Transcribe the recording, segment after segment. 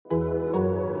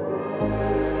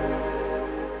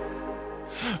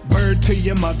to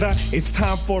your mother. It's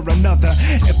time for another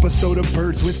episode of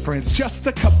Birds with Friends. Just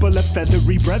a couple of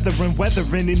feathery brethren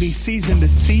weathering any season to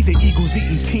see the Eagles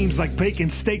eating teams like bacon,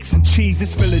 steaks, and cheese.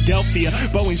 It's Philadelphia.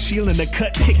 Bo and Sheila in the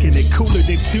cut, kicking it cooler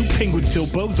than two penguins till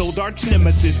Bo's old arch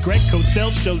nemesis Greg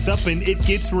Cosell shows up and it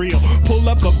gets real. Pull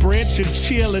up a branch and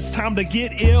chill. It's time to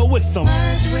get ill with some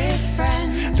Birds with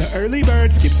Friends. The early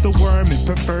bird skips the worm and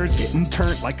prefers getting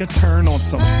turned like a turn on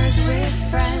some Birds with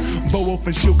Friends. Bo Wolf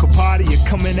and Sheila Kapadia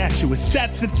coming at you with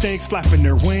stats and things flapping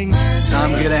their wings.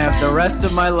 I'm gonna have the rest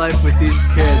of my life with these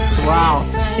kids. Wow.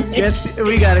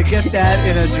 We gotta get that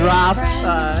in a drop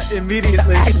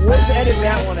immediately. Let's edit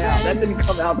that one out. That didn't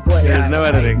come out play. There's no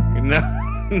editing.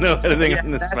 No editing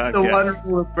on this that's podcast. The one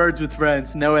rule of Birds with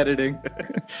Friends. No editing.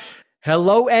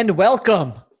 Hello and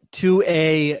welcome to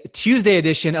a Tuesday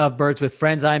edition of Birds with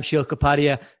Friends. I'm Sheila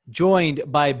Kapadia, joined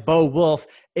by Bo Wolf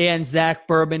and Zach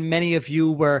Berman. Many of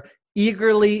you were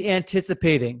eagerly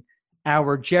anticipating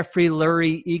our Jeffrey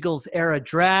Lurie Eagles era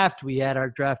draft. We had our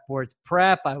draft boards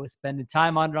prep. I was spending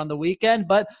time on it on the weekend,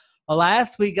 but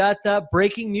alas, we got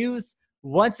breaking news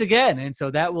once again. And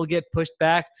so that will get pushed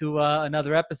back to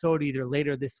another episode either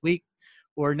later this week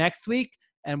or next week.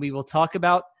 And we will talk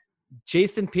about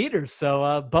Jason Peters.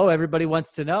 So Bo, everybody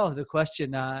wants to know the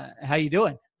question, how you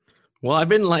doing? Well,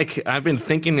 I've been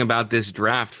thinking about this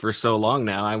draft for so long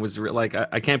now. I was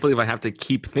I can't believe I have to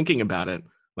keep thinking about it.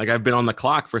 Like, I've been on the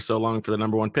clock for so long for the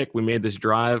number one pick. We made this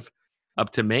drive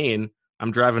up to Maine.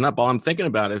 I'm driving up. All I'm thinking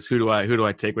about is who do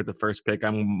I take with the first pick?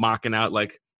 I'm mocking out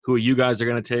like who you guys are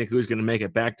going to take, who's going to make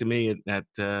it back to me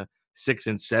at 6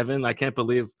 and 7. I can't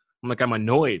believe I'm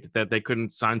annoyed that they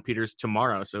couldn't sign Peters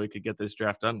tomorrow so we could get this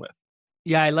draft done with.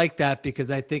 Yeah, I like that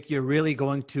because I think you're really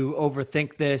going to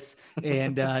overthink this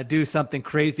and do something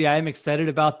crazy. I am excited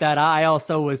about that. I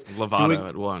also was Lovato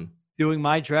at 1. Doing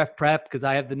my draft prep because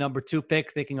I have the number 2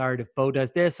 pick, thinking, all right, if Bo does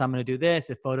this, I'm going to do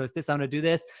this. If Bo does this, I'm going to do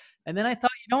this. And then I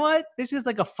thought, you know what? This is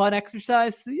like a fun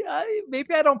exercise. So yeah,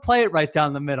 maybe I don't play it right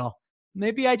down the middle.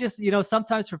 Maybe I just,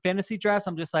 sometimes for fantasy drafts,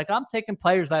 I'm just like, I'm taking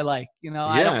players I like.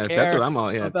 I don't care. That's what I'm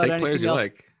all. Yeah, take players you else.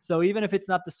 like. So even if it's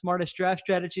not the smartest draft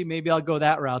strategy, maybe I'll go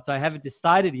that route. So I haven't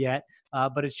decided yet,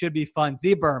 but it should be fun.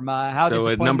 Z-Berm, how so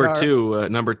at number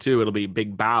two, it'll be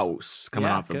Big Bouse coming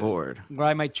off the board. Where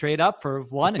I might trade up for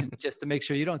one and just to make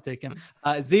sure you don't take him.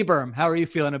 Z-Berm, how are you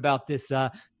feeling about this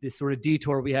this sort of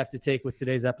detour we have to take with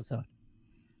today's episode?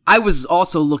 I was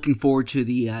also looking forward to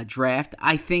the draft.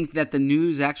 I think that the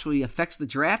news actually affects the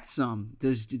draft some.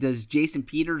 Does Jason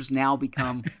Peters now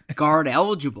become guard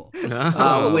eligible,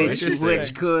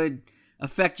 which could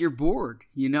affect your board?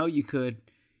 You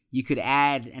could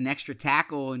add an extra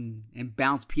tackle and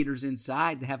bounce Peters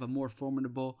inside to have a more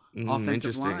formidable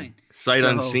offensive line. Sight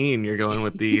unseen, you're going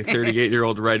with the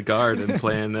 38-year-old right guard and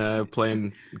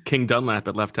playing King Dunlap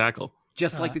at left tackle.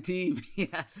 Just like the team,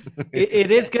 yes.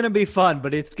 It is going to be fun,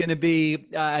 but it's going to be,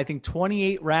 I think,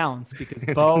 28 rounds because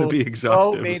it's going to be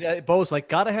exhaustive. Bo's like,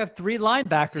 got to have 3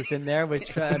 linebackers in there,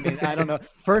 which, I don't know.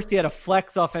 First, he had a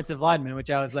flex offensive lineman,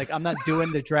 which I was like, I'm not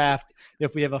doing the draft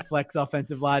if we have a flex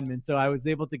offensive lineman. So I was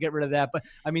able to get rid of that. But,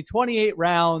 28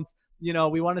 rounds.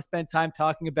 We want to spend time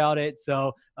talking about it.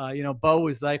 So, Bo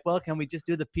was like, well, can we just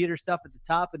do the Peter stuff at the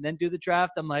top and then do the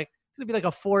draft? I'm like, it's going to be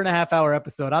like a 4.5-hour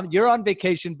episode. You're on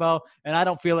vacation, Bo, and I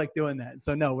don't feel like doing that.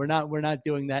 So no, we're not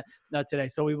doing that not today.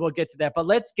 So we will get to that, but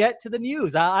let's get to the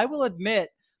news. I will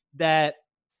admit that,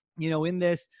 in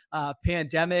this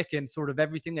pandemic and sort of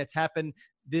everything that's happened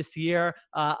this year,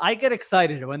 I get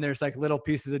excited when there's like little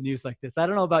pieces of news like this. I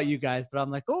don't know about you guys, but I'm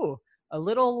like, oh, a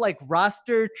little like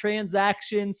roster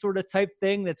transaction sort of type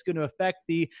thing that's going to affect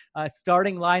the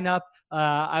starting lineup.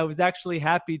 I was actually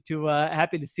happy to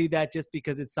see that just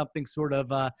because it's something sort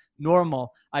of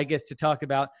normal, I guess, to talk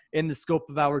about in the scope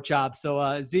of our job.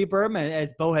 So Z-Berm,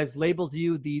 as Bo has labeled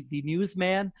you, the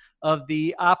newsman of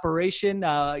the operation,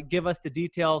 give us the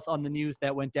details on the news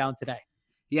that went down today.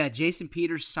 Yeah, Jason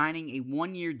Peters signing a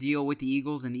 1-year deal with the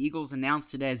Eagles, and the Eagles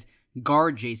announced it as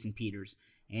guard Jason Peters.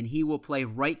 And he will play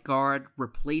right guard,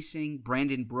 replacing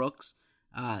Brandon Brooks,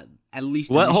 at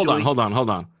least initially. Hold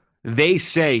on. They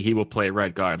say he will play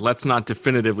right guard. Let's not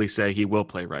definitively say he will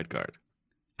play right guard.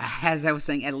 As I was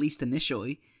saying, at least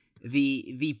initially,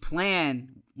 the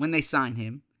plan when they sign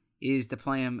him is to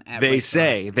play him at right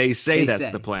guard. They say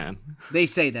that's the plan. They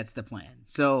say that's the plan.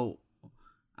 So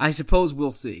I suppose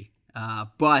we'll see.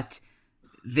 But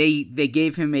they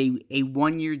gave him a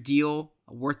 1-year deal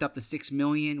worth up to $6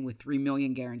 million with $3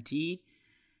 million guaranteed,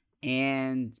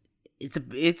 and it's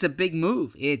a big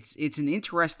move. It's an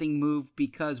interesting move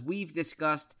because we've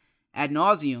discussed ad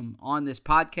nauseum on this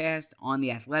podcast, on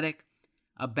The Athletic,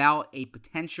 about a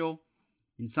potential,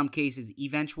 in some cases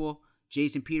eventual,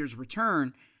 Jason Peters'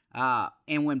 return.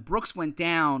 And when Brooks went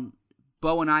down,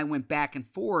 Bo and I went back and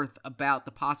forth about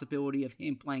the possibility of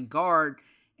him playing guard,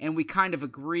 and we kind of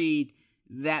agreed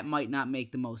that might not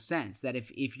make the most sense. That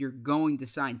if you're going to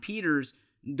sign Peters,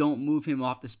 don't move him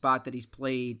off the spot that he's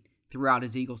played throughout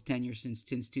his Eagles tenure since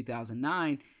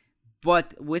 2009.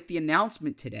 But with the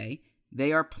announcement today,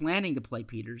 they are planning to play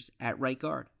Peters at right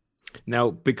guard.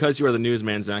 Now, because you are the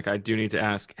newsman, Zach, I do need to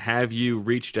ask, have you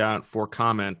reached out for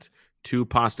comment to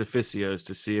Pastaficios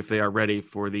to see if they are ready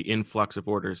for the influx of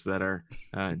orders that are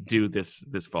due this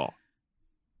fall?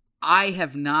 I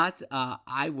have not.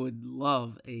 I would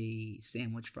love a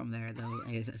sandwich from there, though,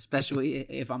 especially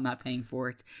if I'm not paying for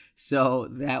it. So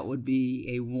that would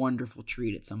be a wonderful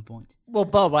treat at some point. Well,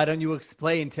 Bo, why don't you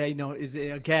explain to, is it,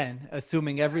 again,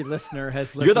 assuming every listener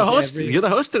has listened. You're the host. To every, You're the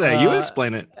host today. You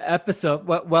explain it. Episode.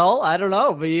 Well, I don't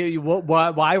know.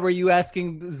 But why were you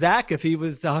asking Zach if he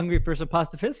was hungry for some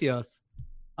Pastaficios?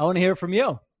 I want to hear it from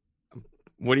you.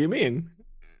 What do you mean?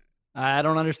 I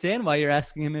don't understand why you're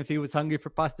asking him if he was hungry for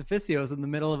Pastaficios in the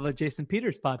middle of a Jason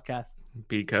Peters podcast.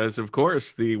 Because, of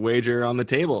course, the wager on the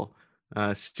table,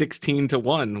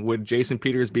 16-1, would Jason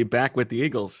Peters be back with the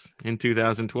Eagles in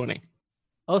 2020?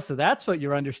 Oh, so that's what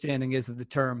your understanding is of the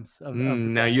terms of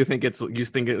now you think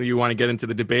you want to get into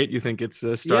the debate? You think it's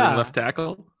starting left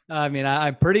tackle? I mean,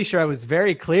 I'm pretty sure I was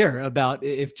very clear about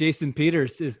if Jason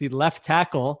Peters is the left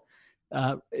tackle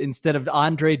instead of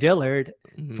Andre Dillard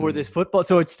for this football.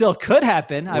 So it still could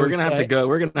happen. We're gonna have to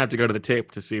go to the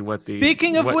tape to see what the.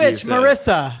 Speaking of which,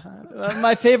 Marissa,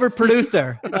 my favorite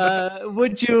producer,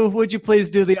 would you please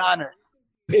do the honors?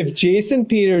 If Jason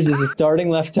Peters is a starting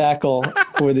left tackle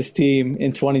for this team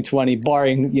in 2020,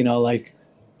 barring, like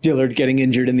Dillard getting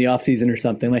injured in the offseason or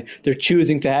something, like they're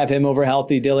choosing to have him over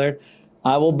healthy Dillard,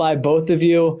 I will buy both of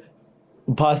you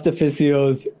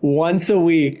Pastaficios once a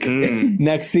week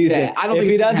next season. Yeah, if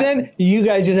he doesn't, you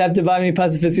guys just have to buy me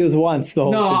Pastaficios once the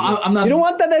whole season. I'm not. You don't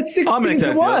want that? That's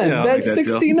 16-1. Yeah, that's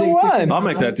 16-1. I'll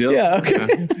make that deal. Yeah. Okay.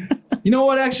 Yeah. You know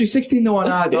what? Actually, 16-1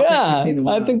 odds. I'll take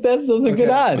 16-1 I think those are good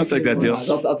odds. I'll take that deal.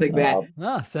 I'll take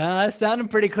that. So sounding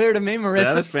pretty clear to me, Marissa.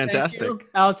 That is fantastic.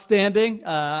 Outstanding.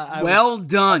 Well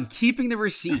done. Keeping the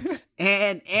receipts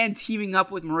and teaming up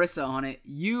with Marissa on it.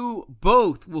 You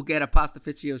both will get a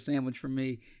Pastaficio sandwich from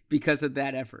me because of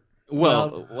that effort.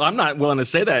 Well, I'm not willing to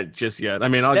say that just yet. I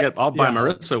mean, I'll buy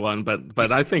Marissa one,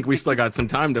 but I think we still got some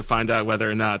time to find out whether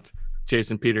or not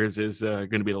Jason Peters is going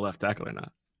to be the left tackle or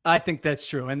not. I think that's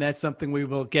true, and that's something we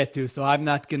will get to. So I'm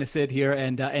not going to sit here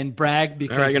and brag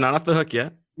because. All right, you're not off the hook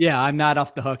yet. Yeah, I'm not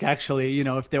off the hook. Actually,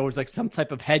 if there was like some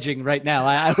type of hedging right now,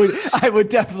 I would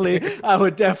definitely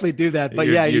do that. But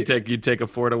you'd take a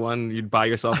 4-1. You'd buy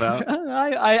yourself out.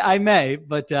 I may,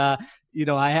 but I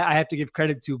have to give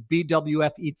credit to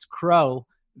BWF Eats Crow,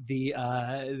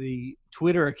 the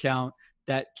Twitter account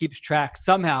that keeps track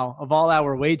somehow of all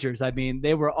our wagers. I mean,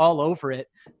 they were all over it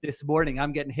this morning.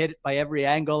 I'm getting hit by every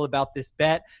angle about this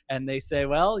bet. And they say,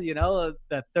 well,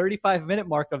 the 35-minute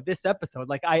mark of this episode,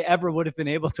 like I ever would have been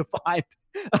able to find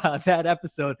that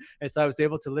episode. And so I was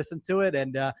able to listen to it.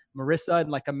 And Marissa, in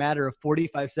like a matter of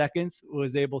 45 seconds,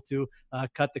 was able to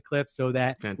cut the clip so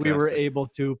that we were able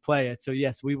to play it. So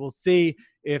yes, we will see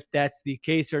if that's the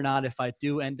case or not, if I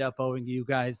do end up owing you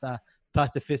guys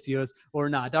Pastaficios or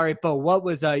not. All right, Bo, what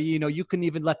was, you couldn't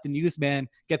even let the newsman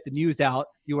get the news out.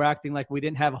 You were acting like we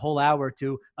didn't have a whole hour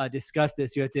to discuss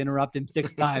this. You had to interrupt him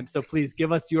 6 times. So please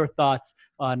give us your thoughts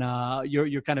on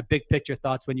your kind of big picture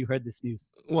thoughts when you heard this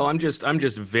news. Well, I'm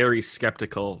just very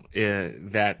skeptical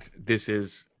that this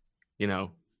is,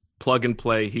 plug and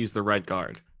play. He's the right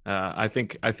guard. I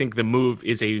think the move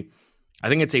is I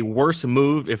think it's a worse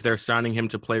move if they're signing him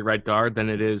to play right guard than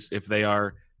it is if they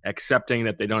are accepting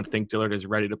that they don't think Dillard is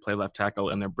ready to play left tackle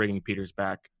and they're bringing Peters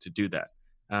back to do that.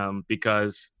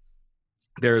 Because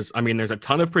there's a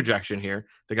ton of projection here.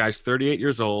 The guy's 38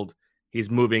 years old.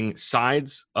 He's moving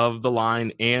sides of the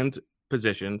line and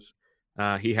positions.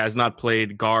 He has not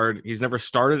played guard. He's never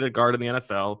started at guard in the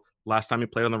NFL. Last time he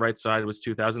played on the right side was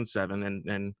 2007.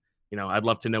 And I'd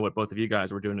love to know what both of you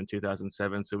guys were doing in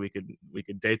 2007 so we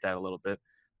could date that a little bit.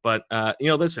 But,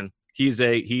 listen, he's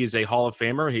a Hall of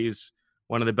Famer. He's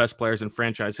one of the best players in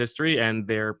franchise history, and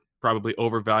they're probably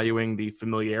overvaluing the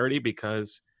familiarity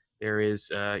because there is,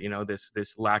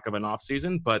 this lack of an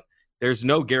offseason. But there's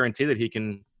no guarantee that he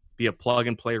can be a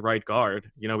plug-and-play right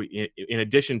guard, in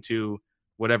addition to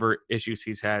whatever issues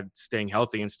he's had staying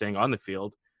healthy and staying on the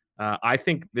field. I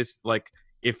think this,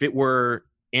 if it were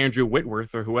Andrew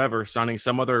Whitworth or whoever signing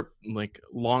some other,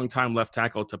 long-time left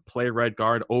tackle to play right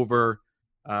guard over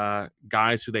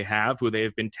guys who they have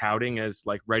been touting as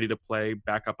ready to play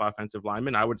backup offensive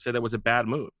linemen, I would say that was a bad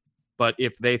move. But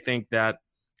if they think that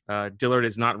Dillard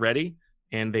is not ready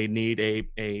and they need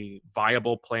a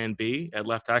viable plan B at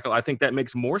left tackle, I think that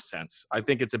makes more sense. I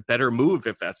think it's a better move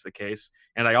if that's the case.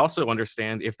 And I also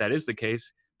understand if that is the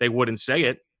case, they wouldn't say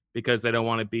it because they don't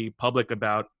want to be public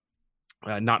about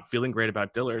not feeling great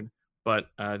about Dillard. But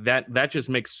that just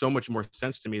makes so much more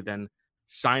sense to me than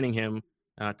signing him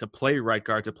to play right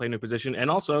guard, to play a new position.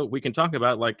 And also, we can talk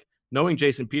about, like, knowing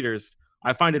Jason Peters,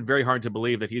 I find it very hard to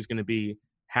believe that he's going to be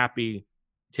happy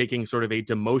taking sort of a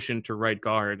demotion to right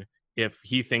guard if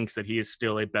he thinks that he is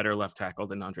still a better left tackle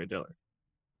than Andre Dillard.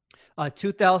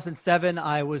 2007,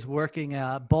 I was working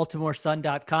at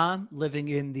BaltimoreSun.com, living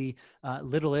in the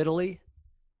Little Italy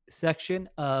section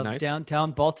of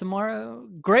downtown Baltimore.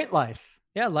 Great life.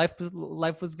 Yeah, life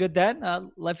was good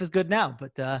then. Life is good now,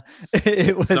 but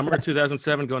it was summer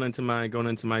 2007, going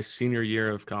into my senior year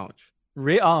of college.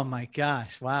 Oh my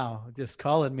gosh! Wow, just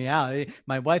calling me out.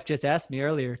 My wife just asked me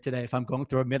earlier today if I'm going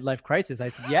through a midlife crisis. I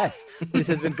said yes. This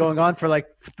has been going on for like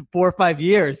 4 or 5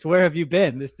 years. Where have you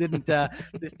been? This didn't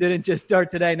just start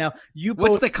today. Now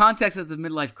What's the context of the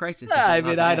midlife crisis? I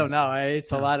mean, I don't know.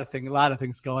 It's a lot of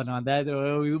things going on.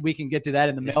 That we can get to that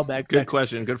in the mailbag. Good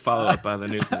question. Good follow up by the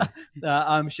newsman.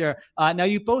 I'm sure. Now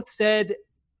you both said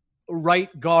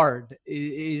right guard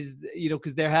is,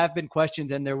 because there have been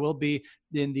questions and there will be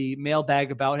in the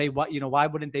mailbag about, hey, why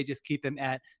wouldn't they just keep him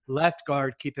at left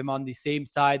guard, keep him on the same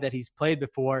side that he's played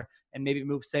before, and maybe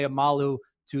move Seumalo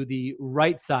to the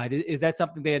right side? Is that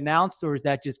something they announced, or is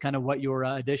that just kind of what your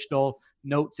additional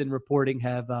notes and reporting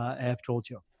have told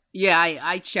you? Yeah,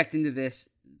 I checked into this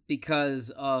because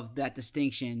of that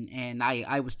distinction, and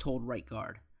I was told right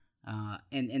guard,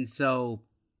 and so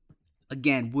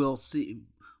again, we'll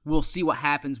see what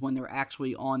happens when they're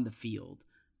actually on the field.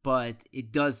 But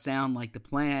it does sound like the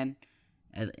plan,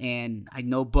 and I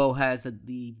know Bo has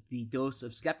the dose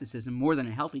of skepticism, more than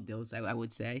a healthy dose, I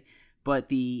would say. But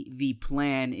the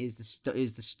plan is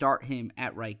to start him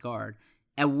at right guard.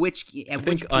 I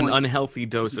think an unhealthy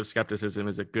dose of skepticism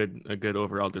is a good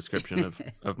overall description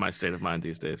of my state of mind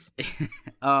these days.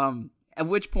 At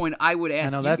which point I would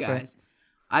ask you guys,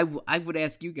 right. I would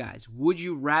ask you guys, would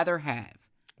you rather have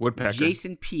Woodpecker.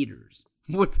 Jason Peters,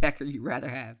 Woodpecker, you'd rather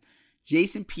have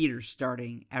Jason Peters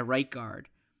starting at right guard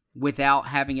without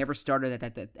having ever started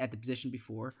at the position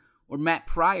before, or Matt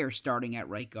Pryor starting at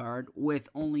right guard with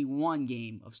only one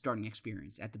game of starting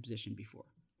experience at the position before?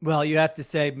 Well, you have to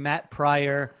say Matt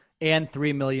Pryor and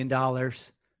 $3 million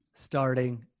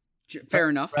starting. Fair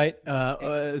enough. Right.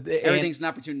 Everything's an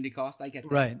opportunity cost. I get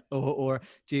that. Right. Or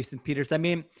Jason Peters. I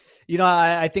mean,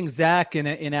 I think Zach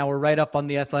in our write-up on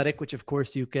The Athletic, which of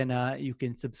course you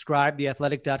can subscribe,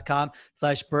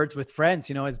 theathletic.com/birds with friends.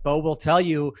 As Bo will tell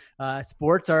you,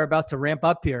 sports are about to ramp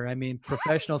up here. I mean,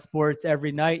 professional sports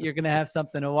every night, you're going to have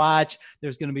something to watch.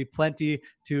 There's going to be plenty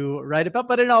to write about,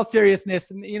 but in all seriousness,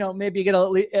 maybe you get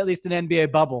at least an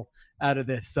NBA bubble out of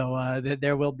this. So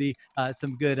there will be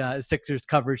some good Sixers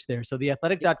coverage there. So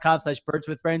theathletic.com/birds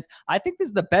with friends. I think this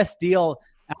is the best deal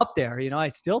out there. I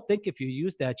still think if you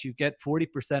use that, you get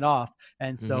 40% off.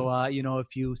 And so,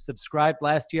 if you subscribed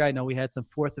last year, I know we had some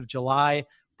 4th of July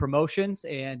promotions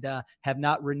and have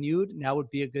not renewed. Now would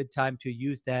be a good time to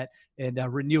use that and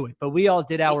renew it. But we all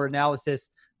did our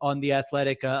analysis on The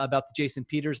Athletic about the Jason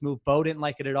Peters move. Bo didn't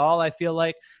like it at all, I feel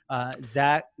like.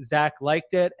 Zach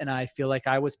liked it, and I feel like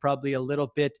I was probably a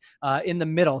little bit in the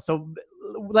middle. So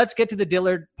let's get to the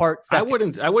Dillard part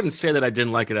second. I wouldn't say that I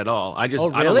didn't like it at all. I just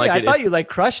really? I don't like it. I thought you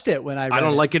crushed it when I read I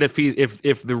don't it. like it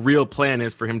if the real plan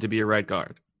is for him to be a right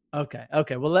guard. Okay.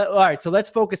 Well, all right. So let's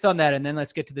focus on that, and then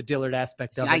let's get to the Dillard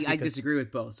aspect of it. I disagree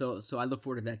with Bo, so I look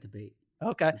forward to that debate.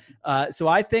 Okay. So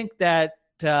I think that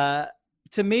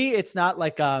to me, it's not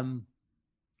like a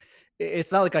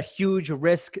huge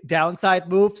risk downside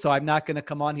move. So I'm not going to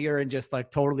come on here and just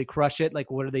like totally crush it.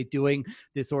 Like, what are they doing?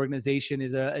 This organization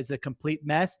is a complete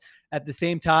mess. At the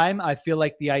same time, I feel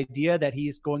like the idea that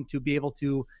he's going to be able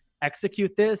to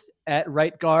execute this at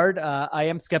right guard, I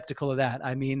am skeptical of that.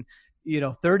 I mean,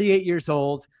 38 years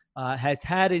old, has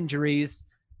had injuries,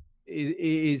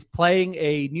 is playing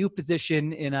a new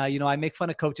position in I make fun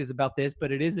of coaches about this,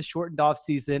 but it is a shortened off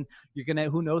season.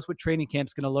 Who knows what training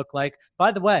camp's going to look like.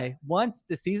 By the way, once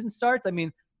the season starts, I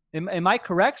mean, am I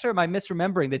correct or am I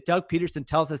misremembering that Doug Peterson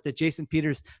tells us that Jason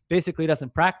Peters basically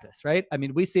doesn't practice, right? I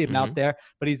mean, we see him out there,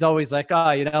 but he's always like,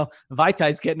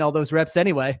 Vitai's getting all those reps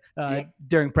anyway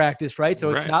during practice, right?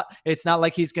 So it's not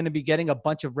like he's going to be getting a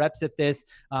bunch of reps at this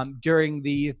during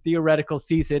the theoretical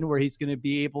season where he's going to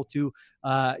be able to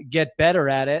get better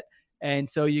at it. And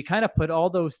so you kind of put all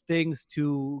those things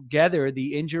together,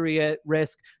 the injury at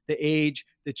risk, the age,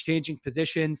 the changing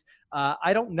positions.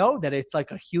 I don't know that it's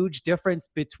like a huge difference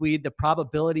between the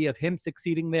probability of him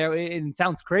succeeding there. It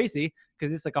sounds crazy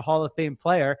because it's like a Hall of Fame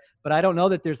player, but I don't know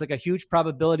that there's like a huge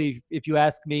probability. If you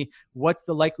ask me, what's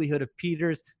the likelihood of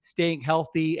Peters staying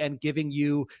healthy and giving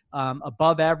you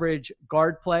above average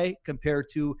guard play compared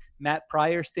to Matt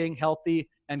Pryor staying healthy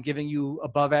and giving you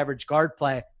above average guard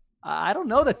play? I don't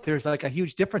know that there's like a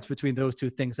huge difference between those two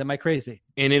things. Am I crazy?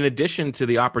 And in addition to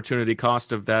the opportunity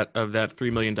cost of that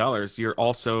 $3 million, you're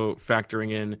also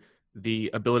factoring in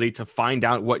the ability to find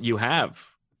out what you have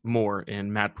more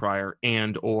in Matt Pryor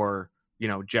and or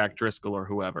Jack Driscoll or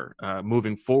whoever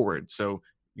moving forward. So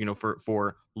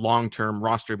for long-term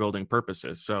roster building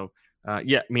purposes. So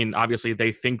obviously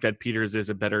they think that Peters is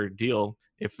a better deal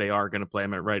if they are going to play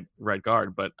him at right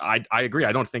guard. But I agree.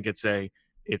 I don't think it's a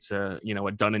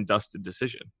done and dusted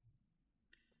decision.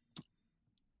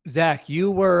 Zach,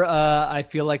 you were, I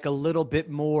feel like, a little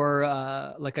bit more,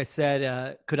 like I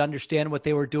said, could understand what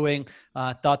they were doing,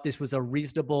 thought this was a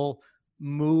reasonable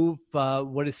move.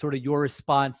 What is sort of your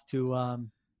response to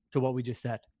what we just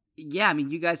said? Yeah, I mean,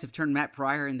 you guys have turned Matt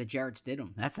Pryor into Jarrett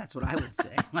Stidham. That's what I would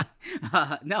say.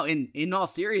 No, in all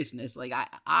seriousness, like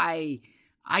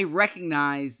I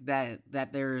recognize that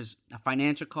there's a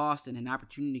financial cost and an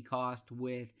opportunity cost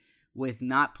with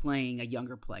not playing a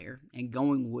younger player and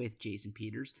going with Jason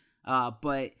Peters.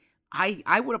 But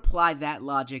I would apply that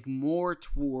logic more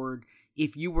toward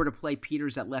if you were to play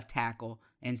Peters at left tackle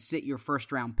and sit your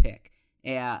first round pick,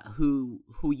 who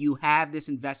you have this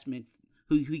investment,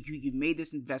 who you've made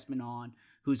this investment on,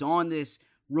 who's on this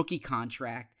rookie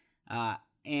contract,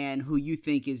 and who you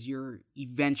think is your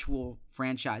eventual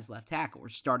franchise left tackle, or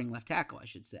starting left tackle, I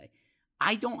should say.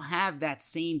 I don't have that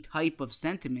same type of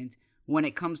sentiment when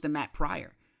it comes to Matt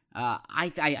Pryor. I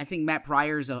think Matt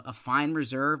Pryor is a fine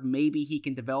reserve. Maybe he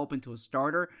can develop into a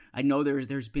starter. I know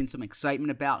there's been some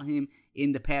excitement about him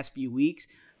in the past few weeks,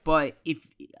 but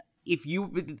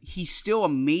he's still a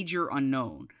major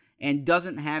unknown and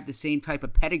doesn't have the same type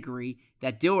of pedigree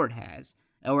that Dillard has,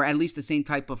 or at least the same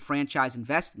type of franchise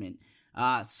investment.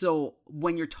 So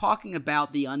when you're talking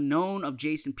about the unknown of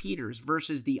Jason Peters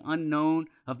versus the unknown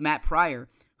of Matt Pryor,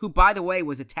 who, by the way,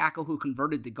 was a tackle who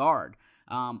converted to guard,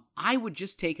 I would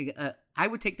just take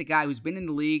the guy who's been in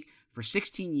the league for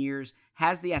 16 years,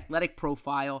 has the athletic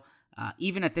profile,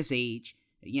 even at this age.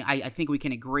 I think we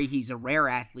can agree he's a rare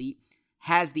athlete,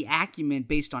 has the acumen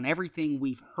based on everything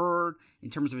we've heard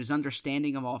in terms of his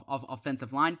understanding of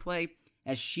offensive line play.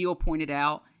 As Sheil pointed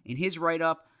out in his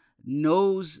write-up,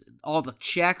 knows all the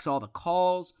checks, all the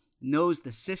calls, knows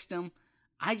the system.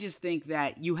 I just think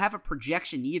that you have a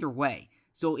projection either way.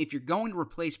 So if you're going to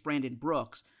replace Brandon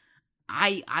Brooks,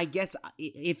 I guess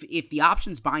if the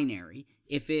option's binary,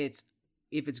 if it's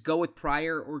go with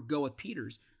Pryor or go with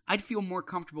Peters, I'd feel more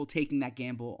comfortable taking that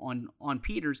gamble on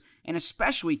Peters, and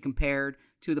especially compared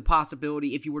to the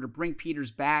possibility if you were to bring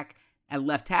Peters back at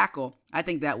left tackle, I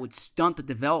think that would stunt the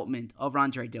development of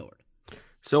Andre Dillard.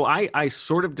 So I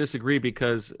sort of disagree,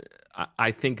 because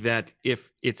I think that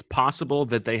if it's possible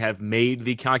that they have made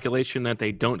the calculation that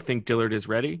they don't think Dillard is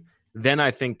ready, then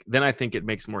I think it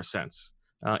makes more sense.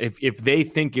 If they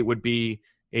think it would be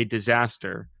a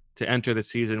disaster to enter the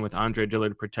season with Andre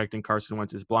Dillard protecting Carson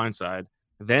Wentz's blindside,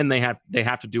 then they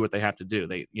have to do what they have to do.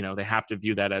 They have to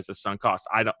view that as a sunk cost.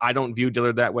 I don't view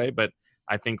Dillard that way, but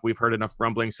I think we've heard enough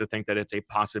rumblings to think that it's a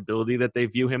possibility that they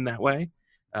view him that way.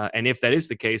 And if that is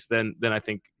the case, then I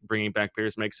think bringing back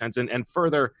Peters makes sense. And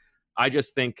further, I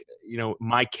just think,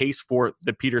 my case for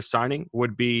the Peters signing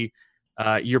would be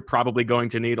you're probably going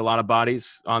to need a lot of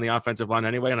bodies on the offensive line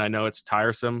anyway. And I know it's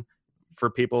tiresome for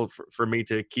people, for me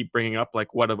to keep bringing up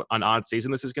like what an odd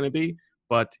season this is going to be.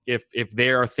 But if they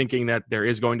are thinking that there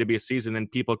is going to be a season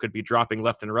and people could be dropping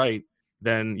left and right,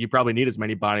 then you probably need as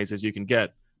many bodies as you can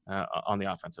get on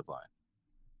the offensive line.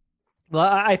 Well,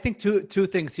 I think two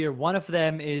things here. One of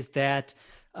them is that,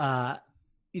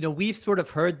 we've sort of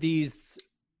heard these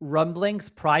rumblings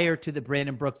prior to the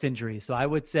Brandon Brooks injury. So I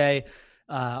would say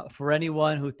for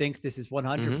anyone who thinks this is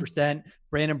 100%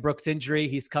 Brandon Brooks injury,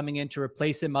 he's coming in to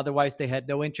replace him. Otherwise, they had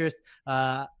no interest.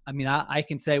 I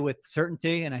can say with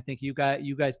certainty, and I think you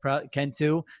guys can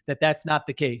too, that that's not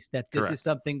the case. That this Correct. Is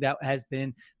something that has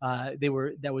been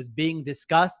that was being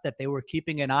discussed, that they were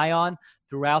keeping an eye on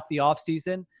throughout the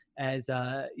offseason as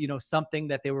something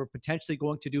that they were potentially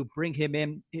going to do, bring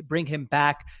him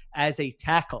back as a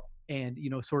tackle. And,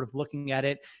 sort of looking at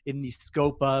it in the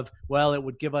scope of, well, it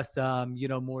would give us,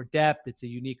 more depth. It's a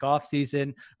unique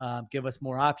offseason, give us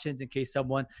more options in case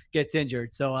someone gets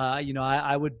injured. So,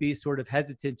 I would be sort of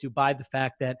hesitant to buy the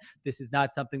fact that this is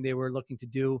not something they were looking to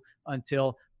do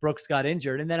until Brooks got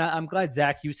injured. And then I'm glad,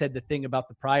 Zach, you said the thing about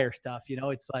the Pryor stuff.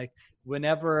 It's like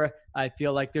whenever I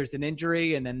feel like there's an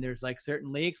injury and then there's like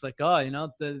certain leagues like,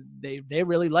 they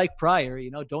really like Pryor,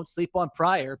 don't sleep on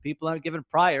Pryor. People aren't giving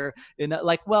Pryor. And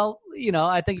like, well,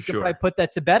 I think you could probably put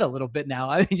that to bed a little bit now.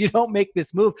 I mean, you don't make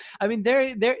this move. I mean,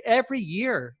 they're every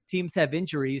year teams have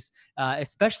injuries,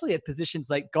 especially at positions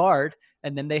like guard.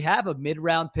 And then they have a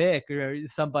mid-round pick or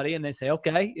somebody, and they say,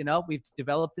 okay, we've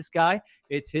developed this guy.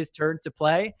 It's his turn to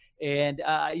play. And,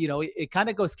 it kind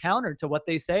of goes counter to what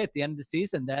they say at the end of the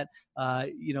season that,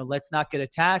 let's not get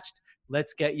attached.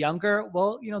 Let's get younger.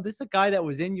 Well, this is a guy that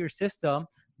was in your system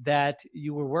that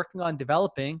you were working on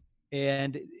developing,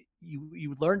 and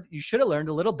you should have learned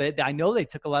a little bit. I know they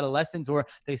took a lot of lessons, or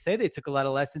they say they took a lot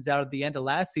of lessons out of the end of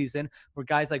last season, where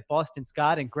guys like Boston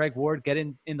Scott and Greg Ward get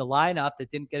in the lineup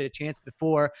that didn't get a chance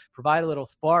before, provide a little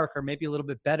spark, or maybe a little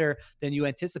bit better than you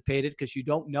anticipated, because you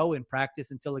don't know in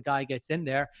practice until a guy gets in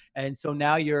there. And so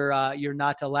now you're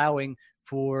not allowing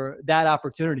for that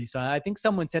opportunity. So I think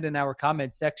someone said in our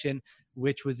comments section,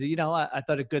 which was, I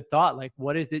thought a good thought, like,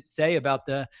 what does it say about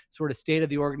the sort of state of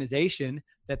the organization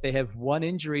that they have one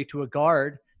injury to a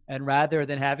guard, and rather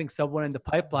than having someone in the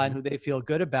pipeline who they feel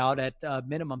good about at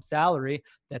minimum salary,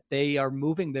 that they are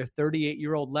moving their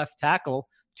 38-year-old left tackle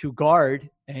to guard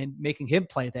and making him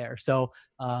play there. So,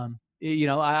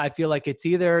 I feel like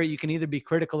you can either be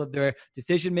critical of their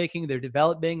decision-making, their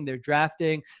developing, their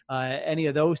drafting, any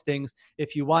of those things.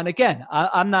 If you want, again,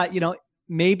 I'm not,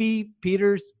 maybe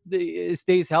Peters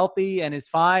stays healthy and is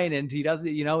fine, and he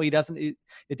doesn't,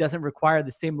 it doesn't require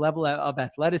the same level of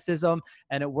athleticism,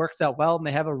 and it works out well, and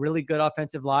they have a really good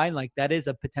offensive line. Like, that is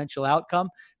a potential outcome.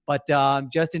 But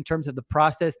just in terms of the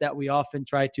process that we often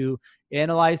try to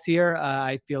analyze here,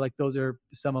 I feel like those are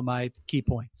some of my key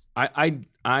points.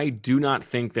 I do not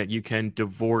think that you can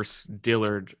divorce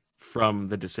Dillard from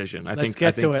the decision. Let's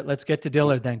get to it. Let's get to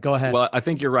Dillard then. Go ahead. Well, I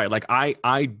think you're right. Like,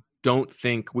 I don't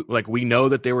think, like, we know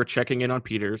that they were checking in on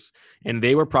Peters, and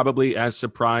they were probably as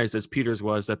surprised as Peters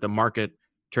was that the market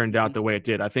turned out the way it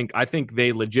did. I think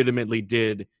they legitimately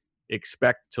did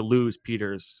expect to lose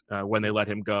Peters when they let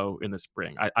him go in the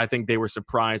spring. I think they were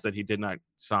surprised that he did not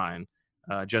sign,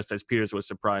 just as Peters was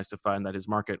surprised to find that his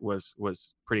market was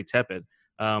pretty tepid.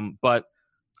 But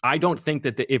I don't think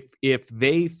that if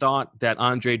they thought that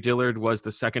Andre Dillard was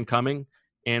the second coming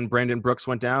and Brandon Brooks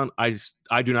went down, I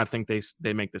do not think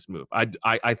they make this move.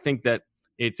 I think that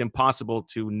it's impossible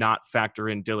to not factor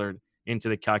in Dillard into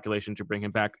the calculation to bring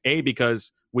him back. A,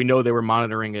 because we know they were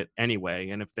monitoring it anyway,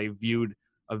 and if they viewed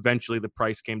eventually the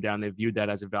price came down, they viewed that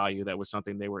as a value that was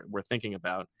something they were thinking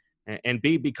about. And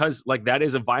B, because like that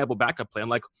is a viable backup plan.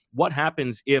 Like, what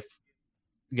happens if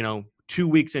 2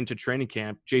 weeks into training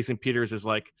camp, Jason Peters is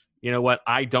like, you know what,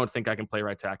 I don't think I can play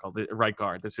right tackle, right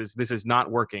guard. This is not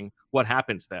working. What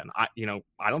happens then? I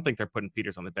don't think they're putting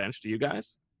Peters on the bench. Do you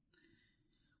guys?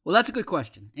 Well, that's a good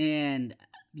question. And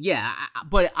yeah,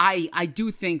 but I do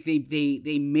think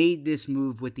they made this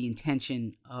move with the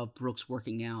intention of Brooks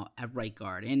working out at right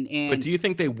guard. And but do you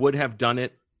think they would have done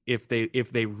it if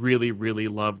they really, really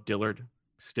loved Dillard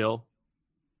still?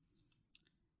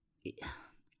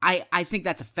 I think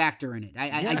that's a factor in it.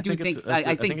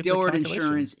 I think Dillard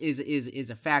insurance is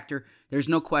a factor. There's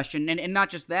no question, and not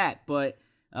just that, but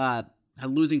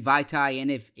losing Vaitai,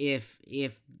 and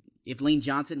if Lane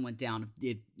Johnson went down,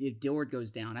 if Dillard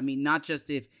goes down, I mean, not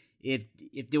just if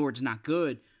Dillard's not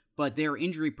good, but their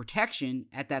injury protection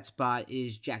at that spot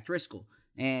is Jack Driscoll,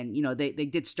 and they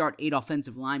did start 8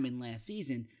 offensive linemen last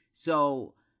season,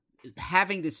 so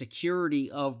having the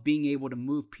security of being able to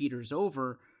move Peters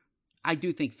over, I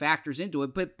do think factors into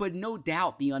it, but no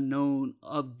doubt the unknown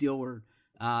of Dillard,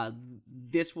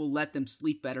 this will let them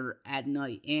sleep better at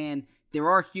night. And there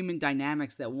are human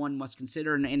dynamics that one must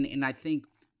consider, and I think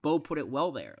Bo put it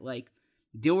well there. Like,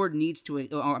 Peters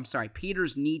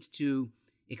needs to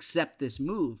accept this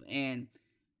move, and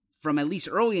from at least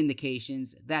early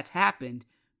indications, that's happened.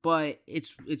 But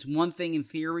it's one thing in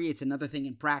theory, it's another thing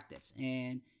in practice,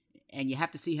 and you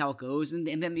have to see how it goes. And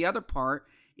then the other part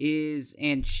is,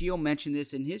 and Sheil mentioned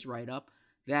this in his write-up,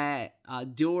 that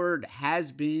Dillard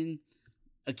has been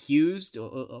accused,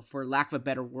 for lack of a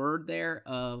better word there,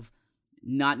 of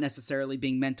not necessarily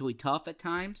being mentally tough at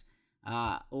times,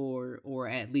 or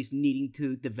at least needing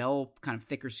to develop kind of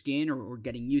thicker skin or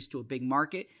getting used to a big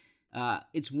market.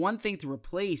 It's one thing to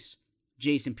replace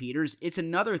Jason Peters. It's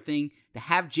another thing to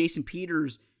have Jason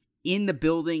Peters in the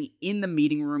building, in the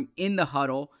meeting room, in the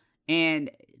huddle, and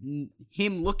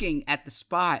him looking at the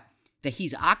spot that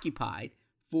he's occupied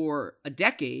for a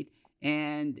decade,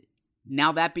 and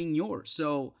now that being yours.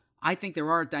 So I think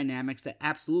there are dynamics that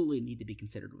absolutely need to be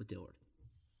considered with Dillard.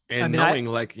 And knowing,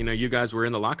 like, you know, you guys were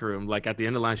in the locker room, like at the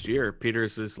end of last year,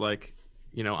 Peters is like,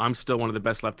 you know, I'm still one of the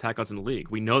best left tackles in the league.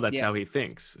 We know that's how he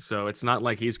thinks. So it's not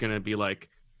like he's going to be like,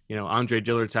 you know, Andre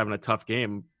Dillard's having a tough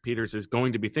game. Peters is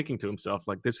going to be thinking to himself,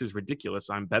 like, this is ridiculous.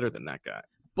 I'm better than that guy.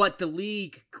 But the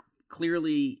league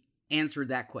clearly answered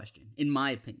that question, in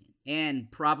my opinion. And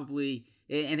probably,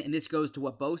 and this goes to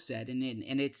what Bo said, and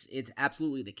it's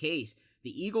absolutely the case.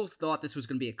 The Eagles thought this was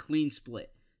going to be a clean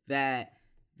split, that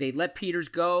they let Peters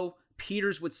go.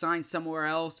 Peters would sign somewhere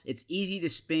else. It's easy to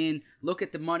spin. Look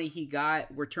at the money he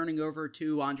got. We're turning over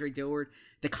to Andre Dillard.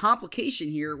 The complication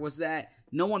here was that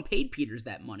no one paid Peters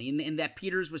that money, and that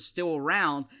Peters was still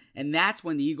around. And that's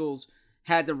when the Eagles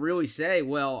had to really say,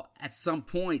 well, at some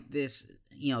point, this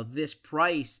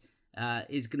price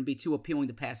is going to be too appealing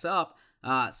to pass up.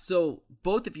 So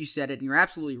both of you said it, and you're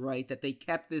absolutely right, that they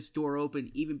kept this door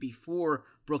open even before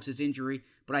Brooks' injury.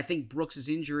 But I think Brooks'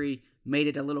 injury made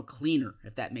it a little cleaner,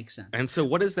 if that makes sense. And so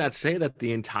what does that say? That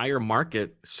the entire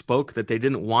market spoke that they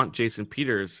didn't want Jason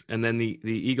Peters, and then the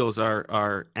Eagles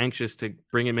are anxious to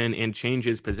bring him in and change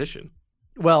his position?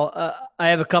 Well, I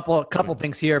have a couple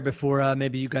things here before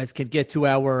maybe you guys can get to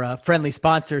our friendly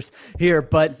sponsors here.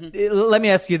 But let me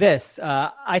ask you this.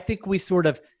 I think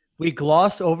we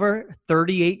gloss over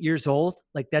 38 years old.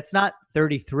 Like, that's not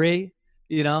 33,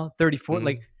 34.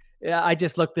 Like, I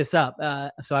just looked this up.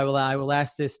 So I will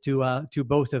ask this to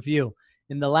both of you.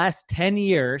 In the last 10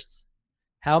 years,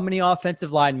 how many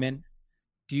offensive linemen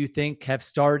do you think have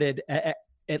started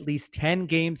at least 10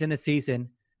 games in a season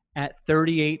at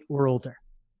 38 or older?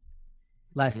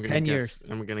 Last 10 years.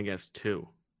 I'm going to guess 2.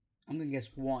 I'm going to guess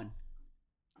 1.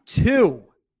 2.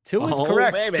 2 is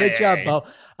correct. Baby. Good job, Bo.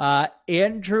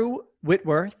 Andrew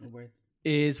Whitworth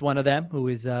is one of them who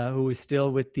is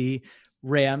still with the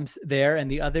Rams there,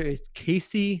 and the other is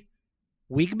Casey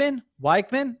Wiegman.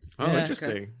 Oh,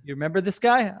 interesting. You remember this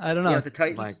guy? I don't know. Yeah, the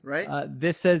Titans, right?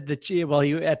 This says he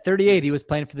at 38, he was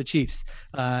playing for the Chiefs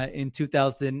in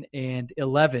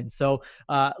 2011. So,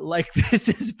 this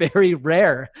is very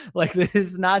rare. Like, this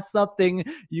is not something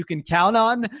you can count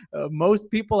on.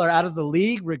 Most people are out of the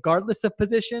league, regardless of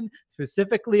position.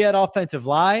 Specifically at offensive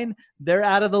line, they're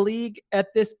out of the league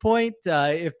at this point.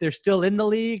 If they're still in the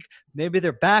league, maybe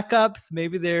they're backups.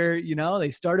 Maybe they're, they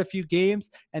start a few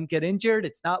games and get injured.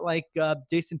 It's not like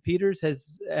Jason Peters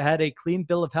has had a clean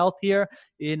bill of health here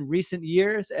in recent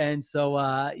years. And so,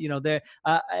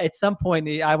 at some point,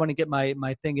 I want to get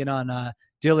my thing in on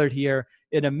Dillard here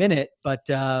in a minute. But,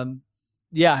 I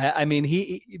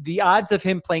mean, the odds of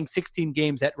him playing 16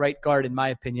 games at right guard, in my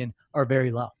opinion, are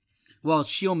very low. Well,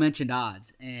 Sheil mentioned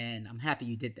odds, and I'm happy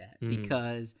you did that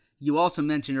because you also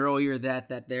mentioned earlier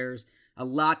that there's a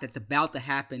lot that's about to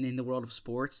happen in the world of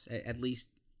sports, at least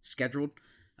scheduled.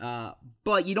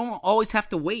 But you don't always have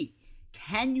to wait.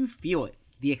 Can you feel it?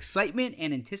 The excitement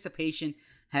and anticipation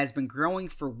has been growing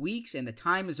for weeks, and the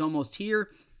time is almost here.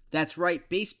 That's right.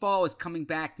 Baseball is coming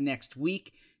back next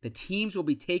week. The teams will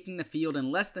be taking the field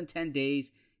in less than 10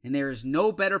 days, and there is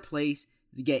no better place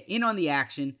to get in on the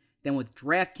action than with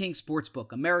DraftKings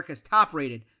Sportsbook, America's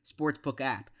top-rated sportsbook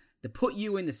app. To put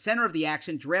you in the center of the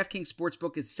action, DraftKings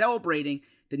Sportsbook is celebrating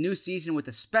the new season with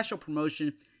a special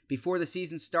promotion. Before the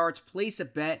season starts, place a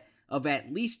bet of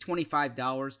at least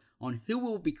 $25 on who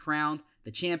will be crowned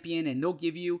the champion, and they'll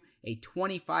give you a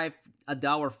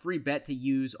 $25 free bet to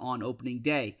use on opening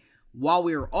day. While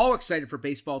we are all excited for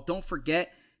baseball, don't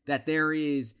forget that there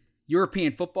is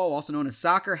European football, also known as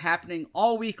soccer, happening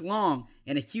all week long,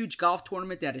 and a huge golf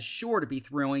tournament that is sure to be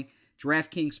thrilling.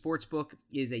 DraftKings Sportsbook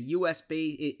is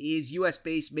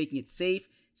US-based, making it safe,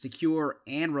 secure,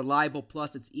 and reliable.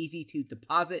 Plus, it's easy to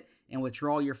deposit and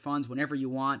withdraw your funds whenever you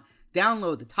want.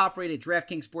 Download the top-rated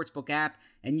DraftKings Sportsbook app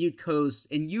and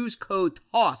use code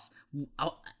TOSS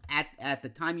at the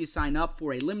time you sign up.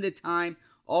 For a limited time,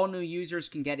 all new users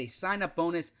can get a sign-up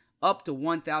bonus up to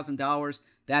 $1,000.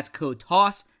 That's code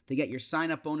TOSS to get your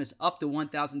sign-up bonus up to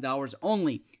 $1,000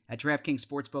 only at DraftKings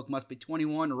Sportsbook. Must be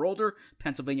 21 or older.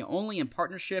 Pennsylvania only, in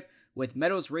partnership with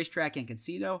Meadows Racetrack and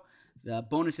Casino. The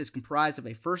bonus is comprised of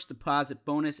a first deposit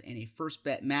bonus and a first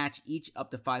bet match, each up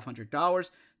to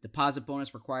 $500. Deposit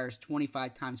bonus requires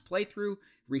 25 times playthrough.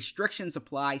 Restrictions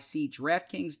apply. See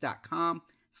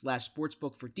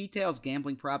DraftKings.com/sportsbook for details.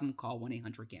 Gambling problem? Call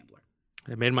 1-800-GAMBLER.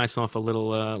 I made myself a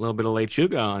little bit of late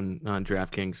sugar on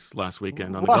DraftKings last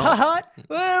weekend. On the golf.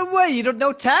 Wait, you don't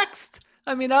know text?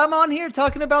 I mean, I'm on here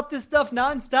talking about this stuff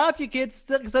nonstop. You can't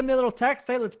send me a little text.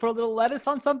 Hey, let's put a little lettuce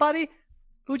on somebody.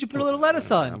 Who'd you put a little lettuce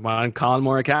on? On Colin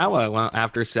Morikawa. Well,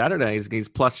 after Saturday, he's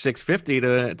plus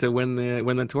 650 to win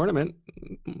the tournament.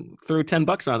 Threw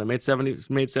 $10 on it.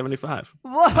 Made 75.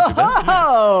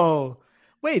 Whoa!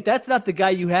 Wait, that's not the guy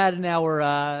you had in our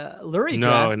Lurie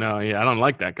draft. No, yeah, I don't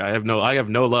like that guy. I have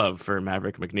no love for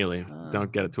Maverick McNeely.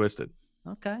 Don't get it twisted.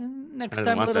 Okay, I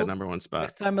didn't want that number one spot.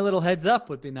 Next time, a little heads up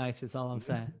would be nice. Is all I'm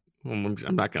saying.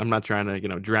 I'm not trying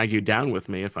to drag you down with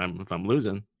me if I'm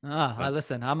losing.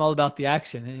 Listen, I'm all about the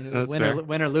action.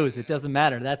 Win or lose, it doesn't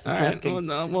matter. That's the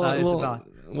DraftKings.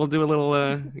 We'll do a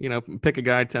little pick a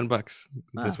guy $10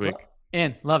 this week.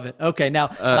 Love it. Okay, now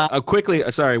quickly.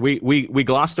 Sorry, we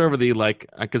glossed over the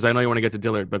because I know you want to get to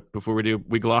Dillard, but before we do,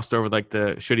 we glossed over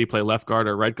the should he play left guard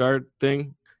or right guard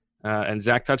thing, and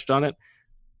Zach touched on it.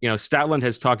 Statland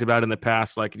has talked about in the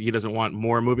past, he doesn't want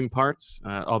more moving parts.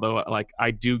 Although,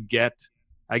 I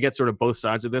get sort of both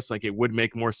sides of this. It would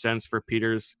make more sense for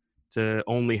Peters to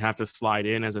only have to slide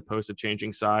in as opposed to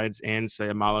changing sides. And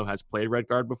Seumalo has played right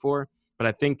guard before, but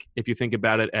I think if you think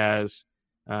about it as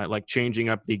changing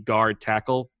up the guard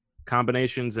tackle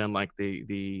combinations and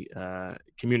the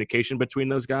communication between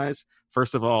those guys.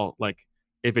 First of all,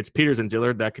 if it's Peters and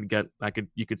Dillard,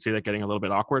 you could see that getting a little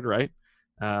bit awkward, right?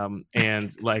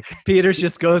 And Peters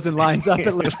just goes and lines up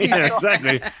at left tackle. Yeah,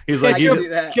 exactly. He's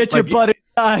get your butt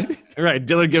inside. Right.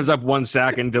 Dillard gives up 1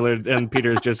 sack and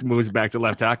Peters just moves back to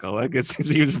left tackle. It's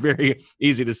very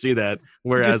easy to see that.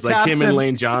 Whereas him and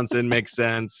Lane Johnson makes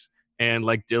sense. And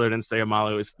Dillard and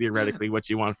Seumalo is theoretically what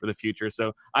you want for the future.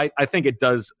 So I think it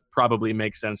does probably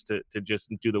make sense to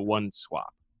just do the one swap.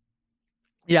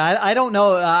 Yeah, I don't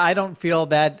know. I don't feel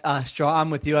that strong. I'm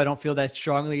with you. I don't feel that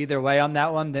strongly either way on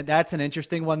that one. That's an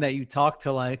interesting one that you talk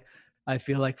to I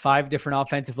feel 5 different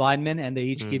offensive linemen, and they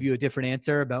each give you a different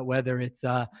answer about whether it's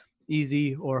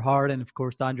easy or hard. And of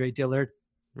course, Andre Dillard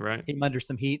came under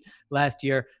some heat last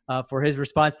year for his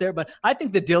response there. But I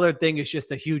think the Dillard thing is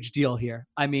just a huge deal here.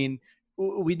 I mean,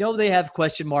 we know they have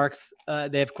question marks.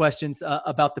 They have questions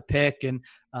about the pick and,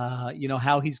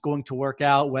 how he's going to work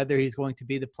out, whether he's going to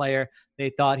be the player they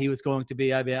thought he was going to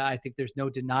be. I mean, I think there's no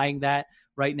denying that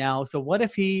right now. So what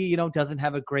if he, doesn't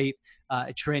have a great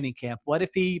training camp? What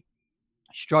if he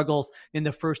struggles in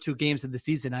the first 2 games of the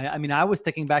season? I mean, I was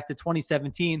thinking back to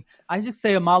 2017. Isaac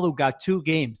Seumalo got 2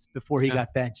 games before he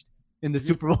got benched in the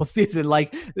Super Bowl season.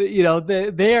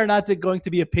 They are not going to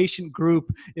be a patient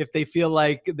group if they feel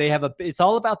like they have it's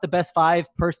all about the best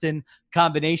 5-person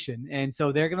combination. And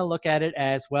so they're going to look at it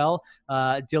as well.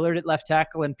 Dillard at left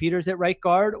tackle and Peters at right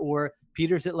guard, or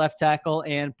Peters at left tackle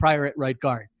and Pryor at right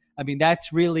guard. I mean,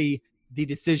 that's really the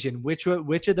decision. Which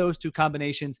of those 2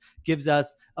 combinations gives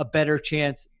us a better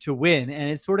chance to win? And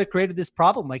it sort of created this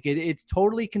problem. It's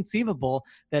totally conceivable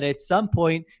that at some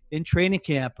point in training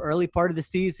camp, early part of the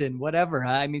season, whatever.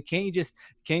 I mean, can't you just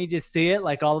see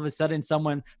it? All of a sudden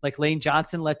someone like Lane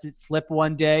Johnson lets it slip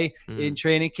one day in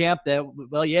training camp that,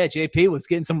 JP was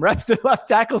getting some reps at left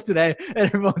tackle today. And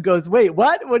everyone goes, wait,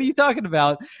 what? What are you talking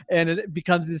about? And it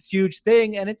becomes this huge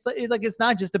thing. And it's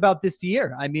not just about this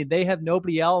year. I mean, they have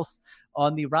nobody else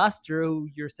on the roster who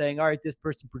you're saying, all right, this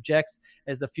person projects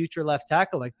as a future left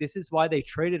tackle. This is why they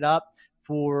traded up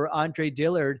for Andre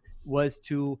Dillard, was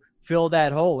to fill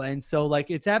that hole. And so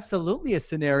it's absolutely a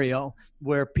scenario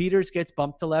where Peters gets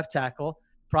bumped to left tackle,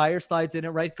 Pryor slides in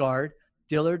at right guard,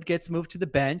 Dillard gets moved to the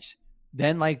bench.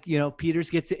 Then Peters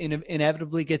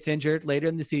inevitably gets injured later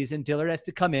in the season. Dillard has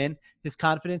to come in. His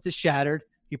confidence is shattered.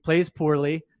 He plays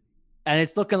poorly. And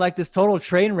it's looking like this total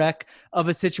train wreck of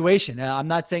a situation. Now, I'm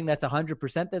not saying that's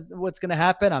 100% that's what's going to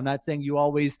happen. I'm not saying you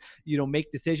always,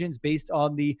 make decisions based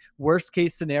on the worst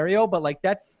case scenario, but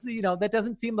that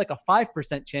doesn't seem like a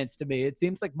 5% chance to me. It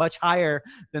seems like much higher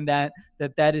than that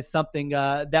is something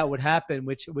that would happen,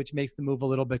 which makes the move a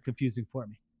little bit confusing for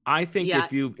me. I think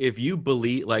if you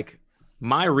believe,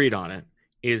 my read on it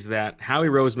is that Howie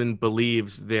Roseman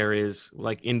believes there is,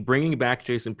 in bringing back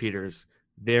Jason Peters,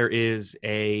 there is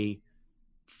a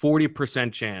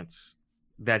 40% chance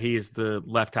that he is the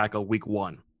left tackle week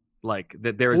 1.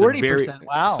 That there is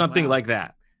 40%. Something like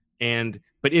that.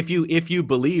 But if you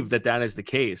believe that is the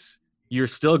case,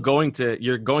 you're going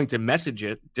to message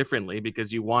it differently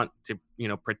because you want to,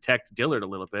 protect Dillard a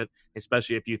little bit,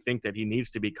 especially if you think that he needs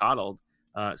to be coddled.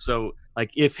 So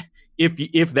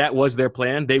if that was their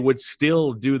plan, they would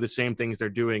still do the same things they're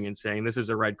doing and saying, this is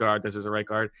a right guard, this is a right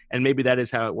guard. And maybe that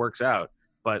is how it works out.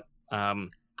 But,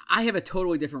 I have a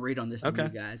totally different read on this than you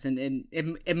guys, and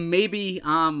maybe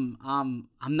I'm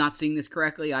not seeing this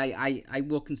correctly. I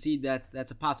will concede that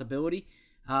that's a possibility.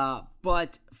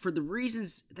 But for the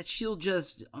reasons that Sheil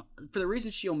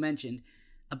mentioned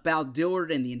about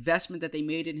Dillard and the investment that they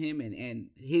made in him and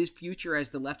his future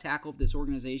as the left tackle of this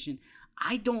organization,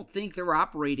 I don't think they're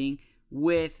operating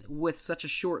with such a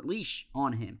short leash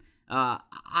on him.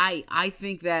 I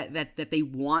think that they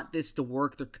want this to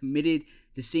work. They're committed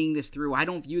to seeing this through. I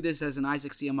don't view this as an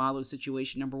Isaac Seumalo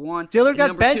situation, number one. Dillard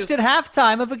got benched at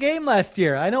halftime of a game last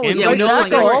year. I know it was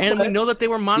and we know that they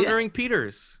were monitoring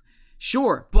Peters.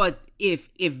 Sure, but if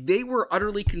they were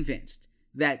utterly convinced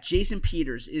that Jason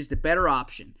Peters is the better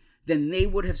option, then they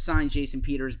would have signed Jason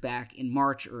Peters back in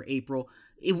March or April.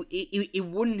 It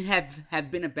wouldn't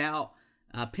have been about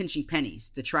pinching pennies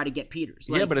to try to get Peters.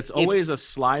 Yeah, but it's always a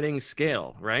sliding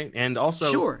scale, right? And also,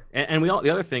 sure. And the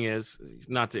other thing is,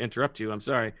 not to interrupt you, I'm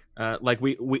sorry.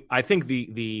 I think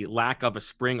the lack of a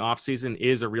spring offseason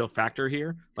is a real factor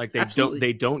here. Like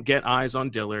they don't get eyes on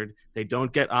Dillard, they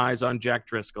don't get eyes on Jack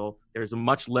Driscoll. There's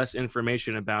much less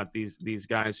information about these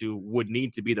guys who would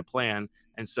need to be the plan,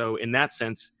 and so in that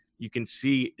sense, you can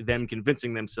see them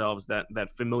convincing themselves that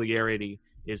familiarity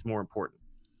is more important.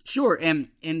 Sure, and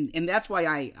that's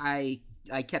why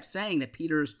I kept saying that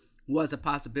Peters was a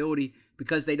possibility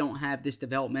because they don't have this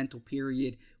developmental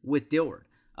period with Dillard.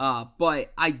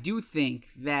 But I do think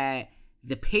that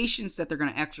the patience that they're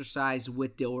going to exercise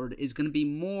with Dillard is going to be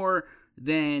more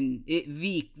than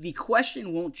the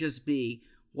question won't just be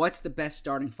what's the best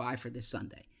starting five for this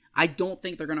Sunday. I don't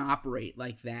think they're going to operate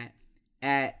like that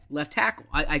at left tackle.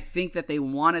 I think that they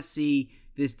want to see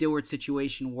this Dillard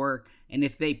situation work, and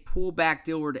if they pull back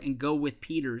Dillard and go with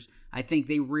Peters, I think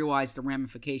they realize the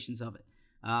ramifications of it.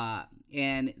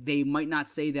 And they might not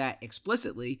say that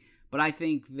explicitly, but I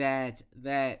think that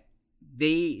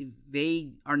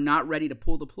they are not ready to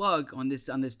pull the plug on this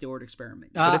Dillard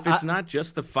experiment. But if it's not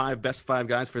just the best five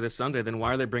guys for this Sunday, then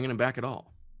why are they bringing him back at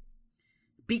all?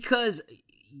 Because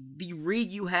the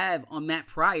read you have on Matt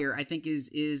Pryor, I think,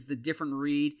 is the different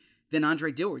read than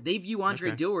Andre Dillard. They view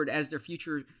Andre Dillard as their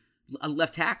future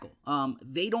left tackle.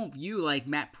 They don't view like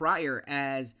Matt Pryor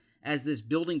as this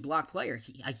building block player.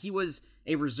 He was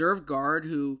a reserve guard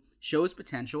who shows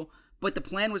potential, but the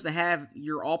plan was to have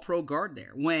your all-pro guard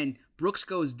there. When Brooks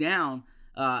goes down,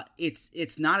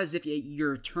 it's not as if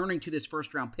you're turning to this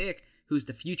first-round pick who's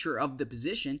the future of the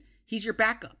position. He's your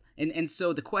backup. And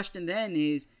so the question then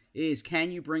is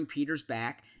can you bring Peters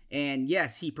back? And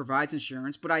yes, he provides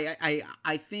insurance, but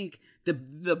I think the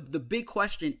big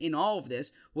question in all of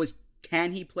this was,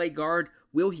 can he play guard?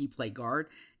 Will he play guard?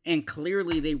 And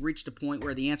clearly they reached a point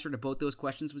where the answer to both those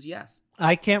questions was yes.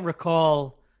 I can't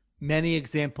recall many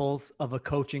examples of a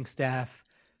coaching staff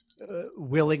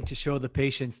willing to show the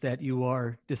patience that you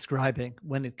are describing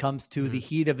when it comes to the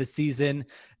heat of a season.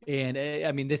 And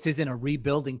I mean, this isn't a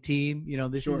rebuilding team.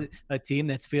 This is a team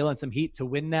that's feeling some heat to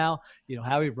win now.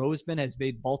 Howie Roseman has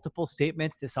made multiple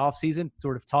statements this offseason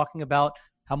sort of talking about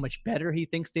how much better he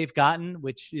thinks they've gotten,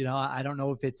 which, I don't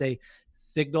know if it's a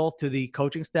signal to the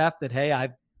coaching staff that, hey,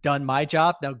 I've done my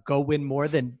job, now go win more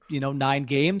than 9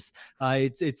 games.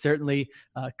 It certainly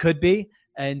could be.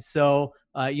 And so,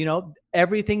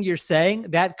 everything you're saying,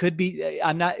 that could be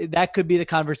the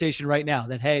conversation right now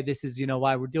that, hey, this is,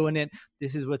 why we're doing it.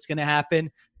 This is what's going to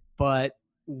happen. But,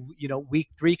 week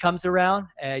 3 comes around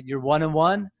and you're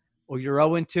 1-1 or you're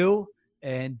 0-2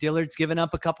 and Dillard's given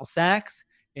up a couple sacks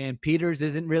and Peters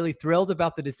isn't really thrilled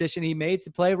about the decision he made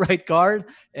to play right guard,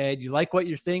 and you like what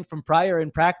you're seeing from Pryor in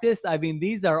practice. I mean,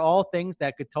 these are all things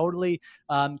that could totally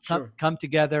come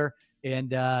together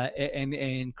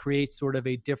and create sort of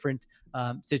a different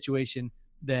situation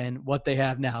than what they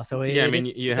have now. So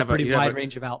you have a pretty wide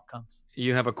range of outcomes.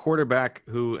 You have a quarterback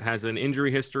who has an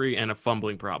injury history and a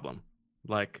fumbling problem.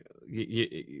 Like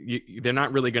they're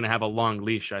not really going to have a long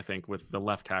leash, I think, with the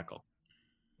left tackle.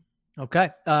 Okay,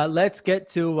 let's get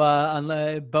to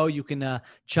Bo. You can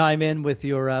chime in with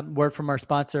your word from our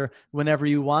sponsor whenever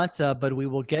you want, but we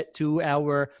will get to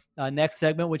our next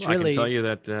segment, which I can tell you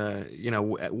that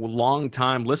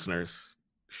long-time listeners,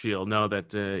 Shield, know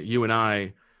that you and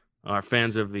I are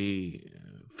fans of the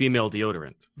female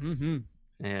deodorant,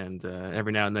 and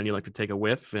every now and then you like to take a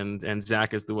whiff, and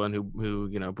Zach is the one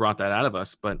who brought that out of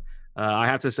us. But I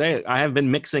have to say, I have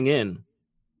been mixing in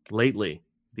lately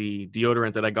the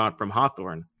deodorant that I got from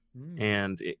Hawthorne,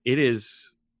 and it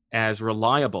is as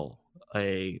reliable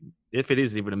if it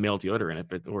is even a male deodorant,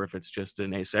 if it's just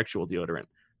an asexual deodorant.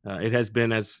 It has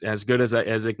been as good as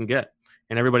it can get,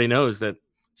 and everybody knows that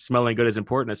smelling good is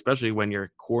important, especially when you're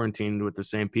quarantined with the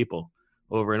same people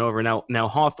over and over. Now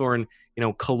Hawthorne,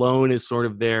 cologne is sort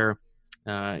of their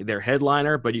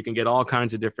headliner, but you can get all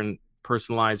kinds of different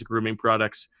personalized grooming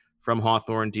products from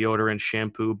Hawthorne: deodorant,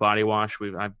 shampoo, body wash.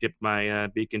 I've dipped my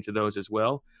beak into those as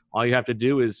well. All you have to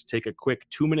do is take a quick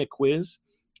 2-minute quiz,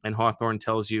 and Hawthorne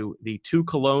tells you the 2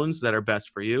 colognes that are best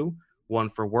for you, one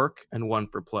for work and one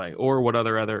for play, or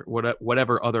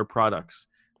whatever other products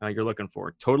you're looking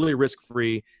for. Totally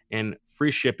risk-free and free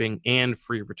shipping and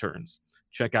free returns.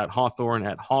 Check out Hawthorne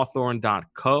at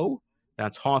hawthorne.co.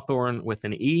 That's Hawthorne with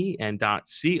an E and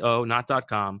 .co, not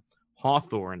 .com,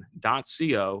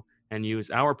 hawthorne.co, and use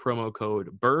our promo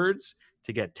code BIRDS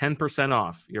to get 10%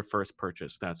 off your first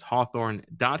purchase. That's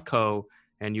hawthorne.co,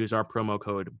 and use our promo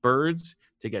code BIRDS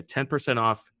to get 10%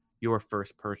 off your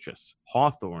first purchase.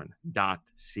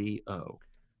 Hawthorne.co.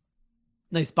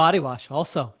 Nice body wash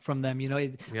also from them.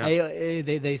 Yeah.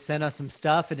 They sent us some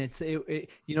stuff, and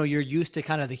you're used to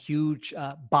kind of the huge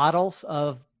bottles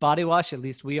of body wash. At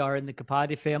least we are in the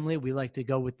Capati family. We like to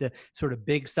go with the sort of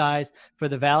big size for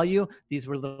the value. These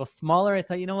were a little smaller. I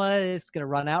thought, you know what, it's going to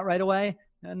run out right away.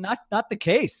 Not the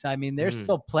case. I mean, there's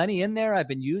still plenty in there. I've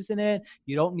been using it.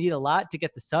 You don't need a lot to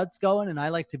get the suds going, and I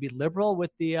like to be liberal with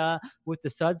the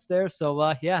suds there.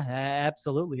 So yeah,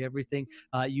 absolutely everything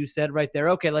you said right there.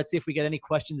 Okay, let's see if we get any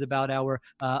questions about our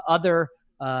other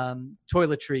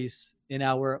toiletries in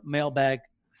our mailbag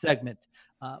segment.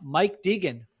 Mike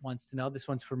Deegan wants to know. This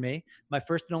one's for me. My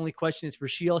first and only question is for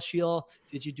Sheil. Sheil,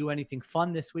 did you do anything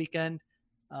fun this weekend?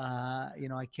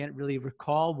 I can't really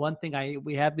recall. One thing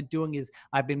we have been doing is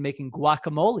I've been making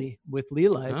guacamole with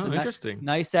Leela. It's interesting.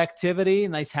 Nice activity,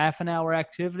 nice half an hour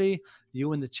activity.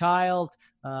 You and the child,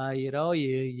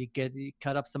 you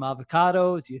cut up some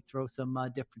avocados, you throw some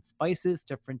different spices,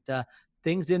 different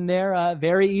things in there.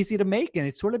 Very easy to make, and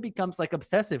it sort of becomes like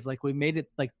obsessive. Like we made it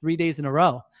like 3 days in a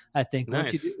row, I think.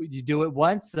 Nice. Once you do it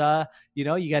once, you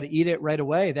got to eat it right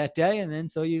away that day, and then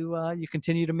so you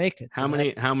continue to make it. How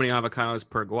many avocados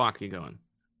per guac are you going?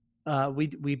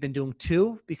 We've been doing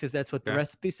 2 because that's what the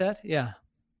recipe said. Yeah.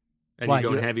 And you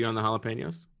going heavy on the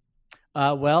jalapenos?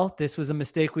 Well, this was a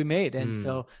mistake we made. And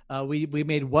so we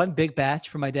made one big batch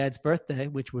for my dad's birthday,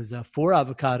 which was 4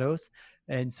 avocados.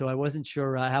 And so I wasn't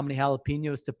sure how many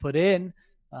jalapenos to put in.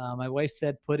 My wife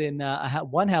said put in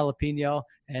 1 jalapeno,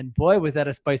 and boy, was that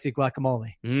a spicy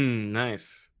guacamole.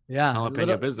 Nice. Yeah.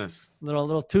 Jalapeno business. A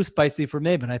little too spicy for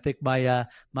me, but I think my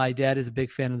dad is a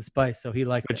big fan of the spice, so he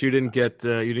liked it. But you didn't get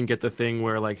the thing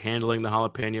where like handling the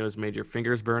jalapenos made your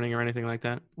fingers burning or anything like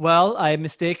that? Well, I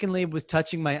mistakenly was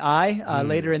touching my eye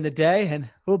later in the day, and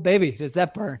oh baby, does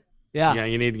that burn? Yeah. Yeah,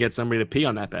 you need to get somebody to pee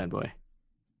on that bad boy.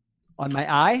 On my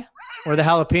eye or the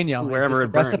jalapeno? Wherever it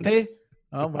burns. Recipe?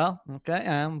 Oh, well, okay.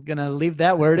 I'm going to leave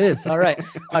that where it is. All right.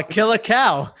 Kill a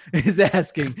Cow is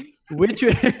asking, which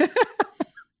that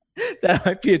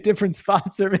might be a different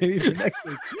sponsor maybe for next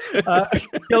week.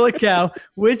 Kill a Cow,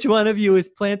 which one of you is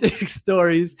planting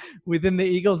stories within the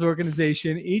Eagles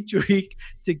organization each week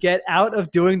to get out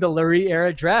of doing the Lurie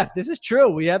era draft? This is true.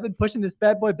 We have been pushing this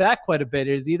bad boy back quite a bit.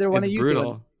 Is either one of you brutal.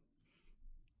 Doing?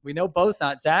 We know Bo's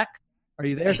not. Zach? Are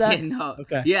you there, Zach? No.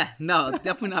 Okay. Yeah, no,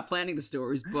 definitely not planning the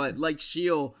stories, but like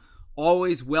Sheil,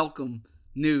 always welcome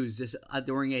news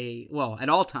during at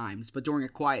all times, but during a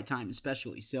quiet time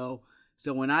especially. So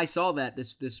when I saw that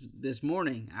this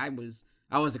morning, I was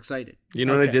excited. You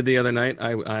know what I did the other night?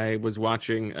 I was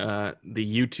watching the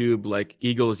YouTube like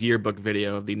Eagles yearbook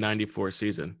video of the '94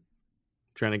 season.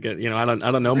 Trying to get, I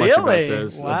don't know much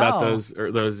about those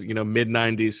mid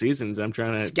 '90s seasons. I'm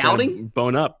trying to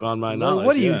bone up on my knowledge.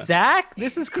 What are you, Zach?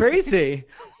 This is crazy.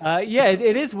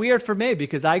 It is weird for me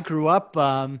because I grew up,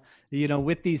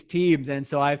 with these teams, and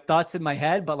so I have thoughts in my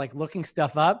head, but like looking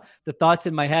stuff up, the thoughts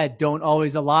in my head don't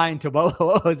always align to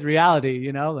what was reality.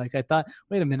 Like I thought,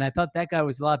 wait a minute, I thought that guy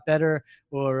was a lot better,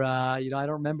 or I don't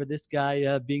remember this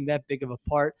guy being that big of a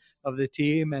part of the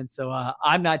team, and so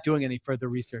I'm not doing any further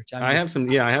research. I have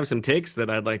some takes that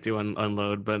I'd like to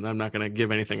unload, but I'm not going to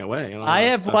give anything away. I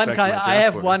have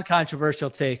one controversial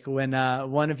take when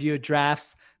one of you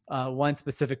drafts one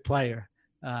specific player.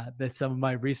 That some of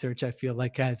my research I feel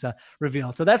like has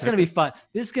revealed. So that's going to be fun.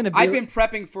 This is going to be. I've been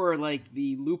prepping for like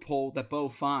the loophole that Bo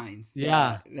finds.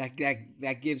 Yeah,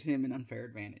 that gives him an unfair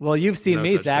advantage. Well, you've seen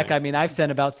me, Zach. Thing. I mean, I've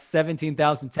sent about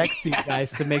 17,000 texts to you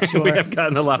guys to make sure. We have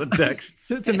gotten a lot of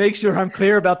texts to make sure I'm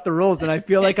clear about the rules, and I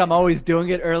feel like I'm always doing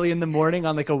it early in the morning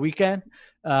on like a weekend.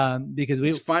 Because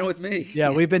it's fine with me. Yeah,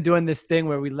 we've been doing this thing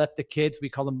where we let the kids. We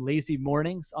call them lazy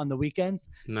mornings on the weekends.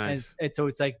 Nice. And so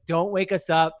it's like, don't wake us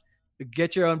up.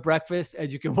 Get your own breakfast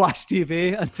and you can watch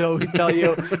TV until we tell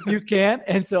you you can't.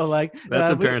 And so like that's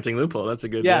a parenting loophole. That's a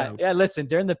good job. Yeah. Listen,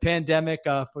 during the pandemic,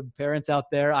 for parents out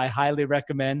there, I highly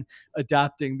recommend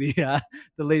adopting the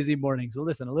lazy mornings. So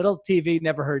listen, a little TV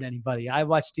never hurt anybody. I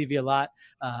watch TV a lot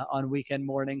on weekend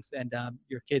mornings, and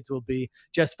your kids will be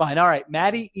just fine. All right,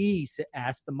 Maddie E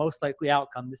asked the most likely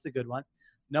outcome. This is a good one.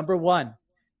 Number 1,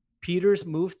 Peters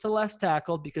moves to left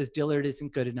tackle because Dillard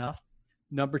isn't good enough.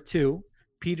 Number 2,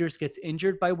 Peters gets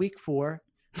injured by week 4,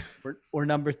 or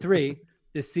number 3,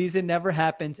 the season never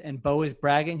happens and Bo is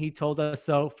bragging he told us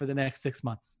so for the next 6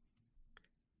 months.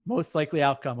 Most likely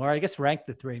outcome, or I guess rank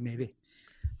the 3 maybe.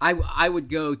 I would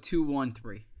go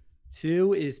 2-1-3.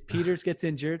 2 is Peters gets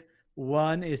injured.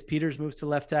 1 is Peters moves to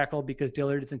left tackle because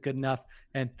Dillard isn't good enough.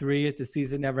 And 3 is the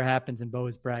season never happens and Bo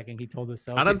is bragging. He told us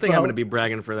so. I don't think I'm going to be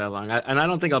bragging for that long. And I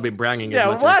don't think I'll be bragging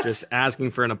as much as just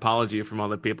asking for an apology from all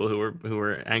the people who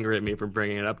were angry at me for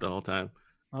bringing it up the whole time.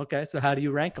 Okay, so how do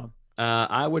you rank them?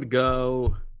 I would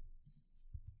go.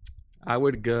 By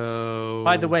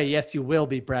the way, yes, you will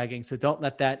be bragging, so don't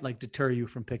let that deter you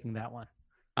from picking that one.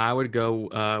 I would go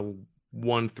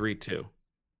 1-3-2.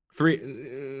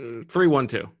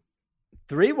 3-1-2.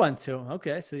 3-1-2.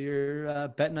 Okay, so you're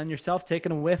betting on yourself,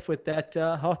 taking a whiff with that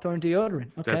Hawthorne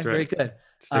deodorant. Okay, that's right. Very good.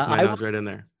 Stick my nose right in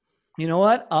there. You know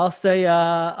what? I'll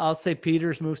say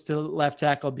Peters moves to left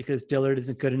tackle because Dillard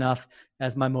isn't good enough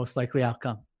as my most likely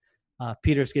outcome.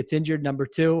 Peters gets injured, number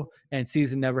 2, and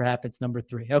season never happens, number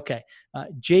 3. Okay,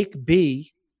 Jake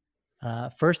B.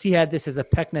 First he had this as a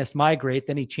Pecknest migrate,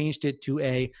 then he changed it to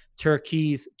a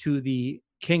Turkeys to the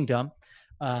Kingdom.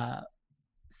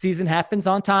 Season happens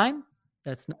on time.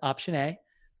 That's option A.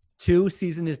 2,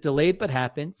 season is delayed but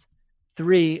happens.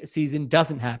 3, season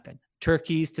doesn't happen.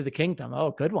 Turkeys to the Kingdom.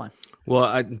 Oh, good one.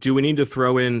 Well, do we need to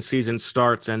throw in season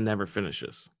starts and never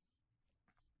finishes?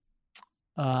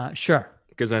 Sure.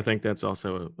 Because I think that's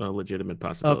also a legitimate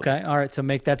possibility. Okay. All right. So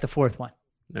make that the 4th one.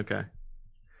 Okay.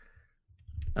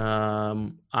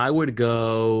 I would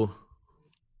go.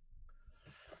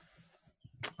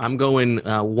 I'm going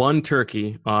 1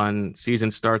 turkey on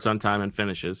season starts on time and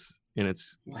finishes in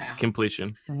its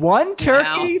completion. 1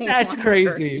 turkey? Wow. That's 1 crazy.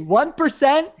 turkey.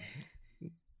 1%?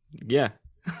 Yeah.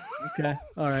 Okay.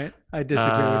 All right. I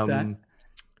disagree with that.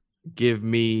 Give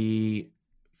me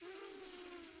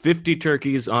 50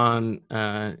 turkeys on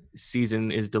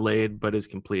season is delayed but is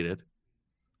completed.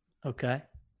 Okay.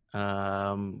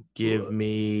 Give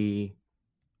me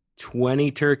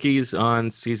 20 turkeys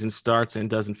on season starts and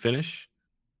doesn't finish.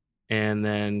 And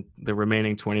then the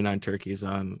remaining 29 turkeys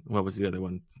on, what was the other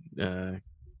one?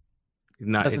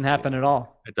 Doesn't happen at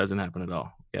all. It doesn't happen at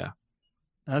all. Yeah.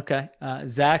 Okay.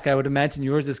 Zach, I would imagine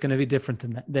yours is going to be different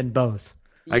than Bo's.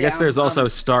 I guess there's also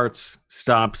starts,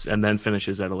 stops, and then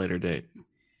finishes at a later date.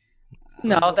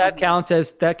 No, that counts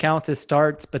as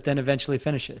starts, but then eventually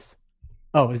finishes.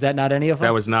 Oh, is that not any of them?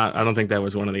 That was not. I don't think that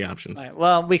was one of the options. All right,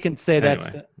 well, we can say that's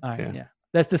Anyway, all right. Yeah,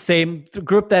 that's the same.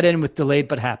 Group that in with delayed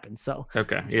but happens. So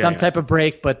Okay. some type of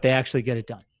break, but they actually get it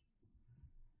done.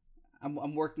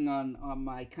 I'm working on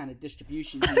my kind of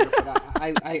distribution here, but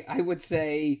I would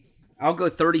say I'll go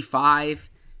 35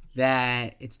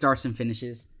 that it starts and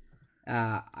finishes.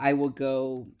 I will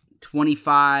go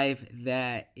 25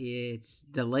 that it's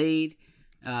delayed,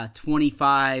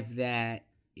 25 that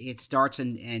it starts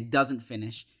and doesn't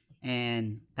finish,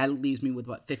 and that leaves me with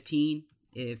 15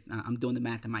 if I'm doing the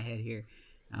math in my head here.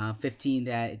 15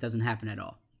 that it doesn't happen at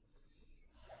all.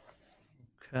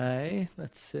 Okay,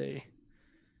 let's see.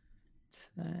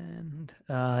 And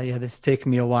this is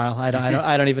taking me a while. I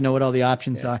don't even know what all the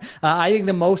options are. I think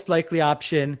the most likely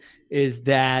option is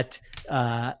that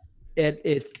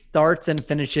it starts and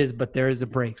finishes, but there is a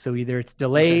break. So either it's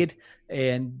delayed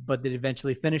but it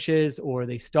eventually finishes, or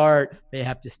they start, they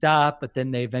have to stop, but then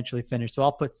they eventually finish. So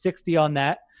I'll put 60 on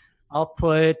that. I'll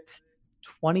put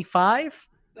 25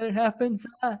 that it happens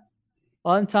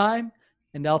on time,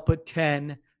 and I'll put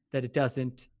 10 that it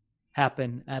doesn't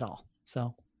happen at all.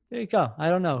 So there you go. I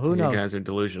don't know. Who knows? You guys are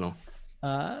delusional.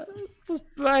 It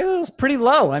was pretty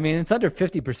low. I mean, it's under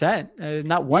 50%.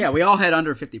 Not one. Yeah, we all had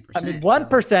under 50%. I mean,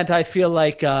 1%. I feel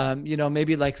like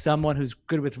maybe like someone who's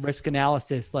good with risk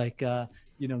analysis, like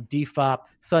DFOP,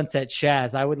 Sunset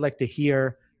Shaz. I would like to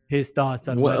hear his thoughts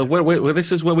on. Well,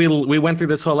 this is what we went through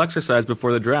this whole exercise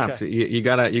before the draft. Okay. You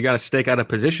gotta stake out a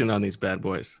position on these bad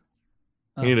boys.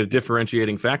 You need a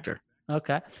differentiating factor.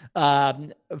 Okay.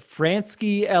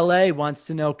 Fransky LA wants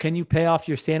to know, can you pay off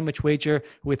your sandwich wager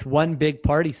with one big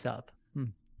party sub?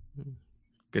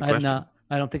 Good question.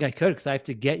 I don't think I could, because I have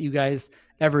to get you guys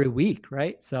every week,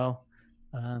 right? So,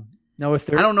 no, if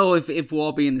I don't know if we'll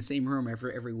all be in the same room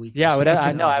every week. Yeah, I would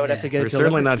have to get it. We're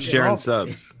certainly not sharing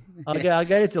subs. I'll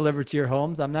get it delivered to your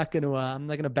homes. I'm not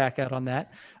gonna back out on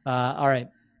that. All right.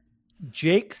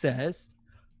 Jake says,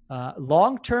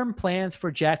 long-term plans for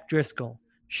Jack Driscoll.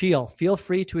 Sheil, feel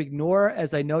free to ignore,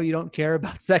 as I know you don't care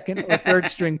about second or third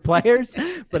string players,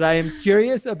 but I am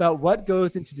curious about what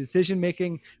goes into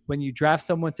decision-making when you draft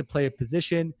someone to play a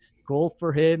position. Goal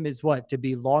for him is what? To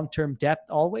be long-term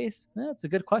depth always? That's a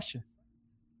good question.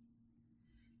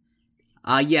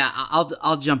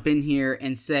 I'll jump in here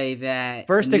and say that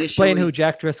first explain who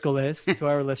Jack Driscoll is to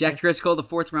our listeners. Jack Driscoll, the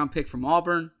 4th round pick from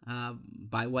Auburn,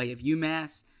 by way of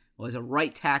UMass, was a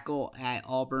right tackle at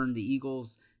Auburn. The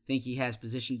Eagles think he has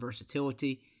position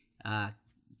versatility.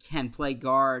 can play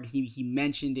guard. He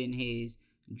mentioned in his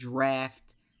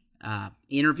draft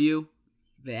interview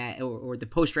that, or the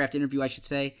post-draft interview, I should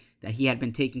say, that he had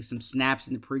been taking some snaps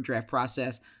in the pre-draft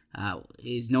process.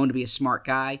 Is known to be a smart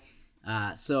guy.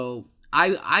 So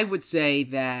I would say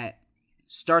that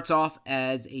starts off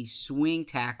as a swing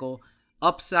tackle.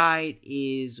 Upside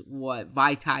is what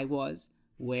Vaitai was,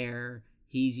 where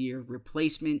he's your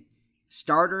replacement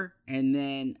starter and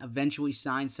then eventually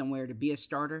signs somewhere to be a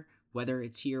starter, whether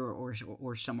it's here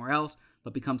or somewhere else,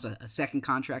 but becomes a second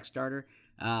contract starter,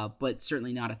 but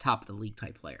certainly not a top-of-the-league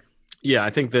type player. Yeah,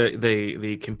 I think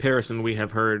the comparison we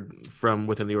have heard from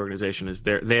within the organization is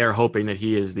they are hoping that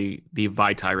he is the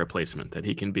Vaitai replacement, that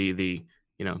he can be the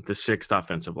sixth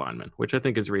offensive lineman, which I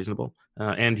think is reasonable.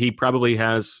 And he probably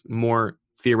has more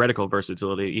theoretical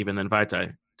versatility even than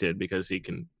Vaitai did, because he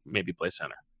can maybe play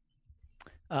center.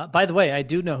 By the way, I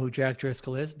do know who Jack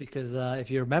Driscoll is, because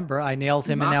if you remember, I nailed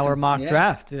him in our mock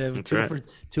draft.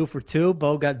 Two for two.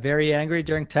 Bo got very angry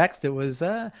during text. It was,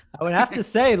 I would have to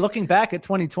say, looking back at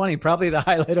 2020, probably the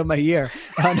highlight of my year.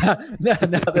 Now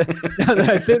that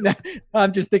I think that,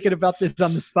 I'm just thinking about this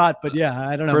on the spot, but yeah,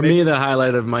 I don't know. For me, the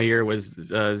highlight of my year was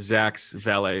Zach's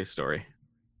valet story.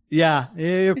 Yeah,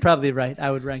 you're probably right. I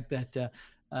would rank that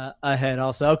ahead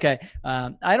also. Okay.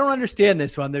 I don't understand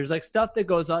this one. There's like stuff that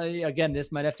goes on. Again,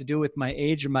 this might have to do with my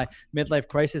age or my midlife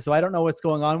crisis. So I don't know what's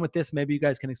going on with this. Maybe you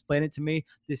guys can explain it to me.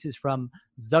 This is from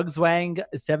Zugzwang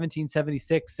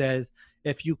 1776 says,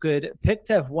 if you could pick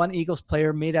to have one Eagles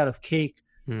player made out of cake,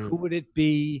 who would it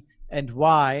be and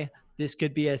why? This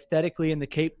could be aesthetically in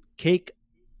the cake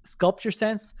sculpture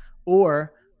sense,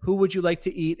 or who would you like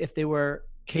to eat if they were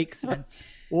cake sense,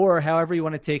 or however you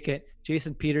want to take it.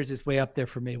 Jason Peters is way up there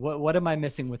for me. What am I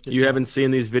missing with this? You haven't seen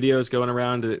these videos going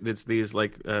around? It's these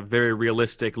like very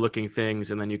realistic looking things,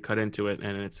 and then you cut into it,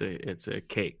 and it's a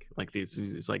cake. Like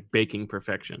it's like baking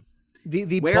perfection.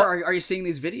 Where are you seeing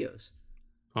these videos?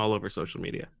 All over social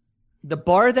media. The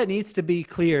bar that needs to be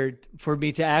cleared for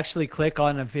me to actually click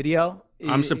on a video.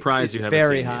 I'm surprised you haven't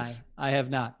very seen high. these. I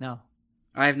have not. No,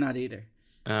 I have not either.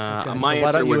 My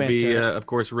answer would be, of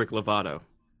course, Rick Lovato.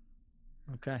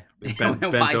 Okay.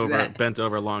 Bent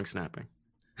over long snapping.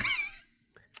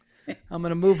 I'm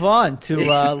going to move on to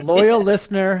loyal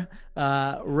listener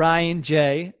Ryan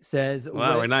J says,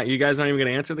 "Wow, you guys aren't even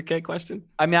going to answer the cake question."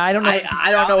 I mean, I don't know.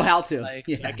 I don't know how to.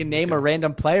 I can name a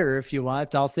random player if you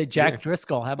want. I'll say Jack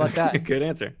Driscoll. How about that? Good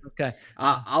answer. Okay.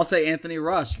 I'll say Anthony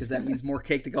Rush, because that means more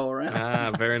cake to go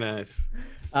around. Very nice.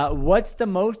 What's the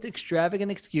most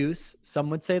extravagant excuse, some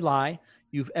would say lie,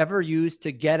 you've ever used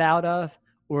to get out of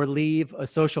or leave a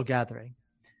social gathering?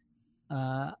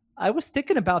 I was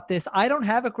thinking about this. I don't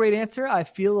have a great answer. I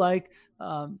feel like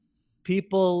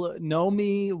people know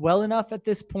me well enough at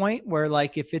this point where,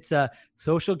 like, if it's a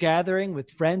social gathering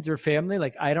with friends or family,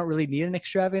 like, I don't really need an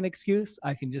extravagant excuse.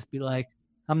 I can just be like,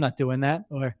 I'm not doing that,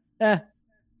 or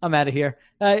I'm out of here.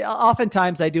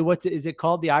 Oftentimes I do. Is it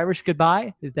called the Irish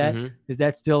goodbye? Is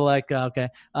that still like, okay.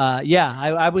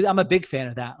 I'm a big fan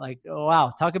of that. Like, oh,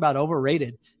 wow. Talk about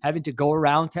overrated, having to go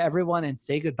around to everyone and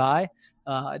say goodbye.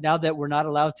 Now that we're not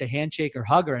allowed to handshake or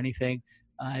hug or anything,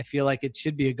 I feel like it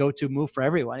should be a go-to move for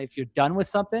everyone. If you're done with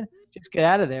something, just get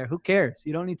out of there. Who cares?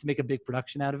 You don't need to make a big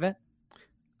production out of it.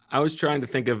 I was trying to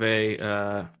think of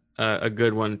a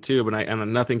good one too, but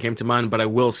nothing came to mind, but I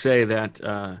will say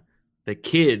that, the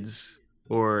kids,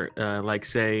 or like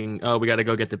saying, "Oh, we got to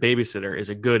go get the babysitter," is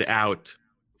a good out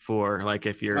for, like,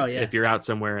 if you're out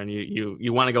somewhere and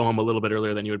you want to go home a little bit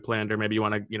earlier than you had planned, or maybe you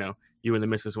want to, you and the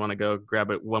missus want to go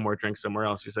grab one more drink somewhere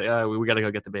else. You say, "Oh, we got to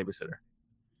go get the babysitter."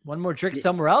 One more drink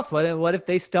somewhere else. What if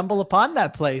they stumble upon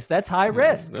that place? That's high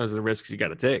risk. Those are the risks you got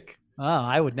to take. Oh,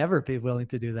 I would never be willing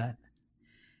to do that.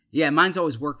 Yeah, mine's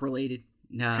always work related.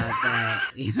 No,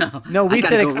 we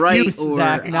said excuse,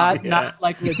 Zach, not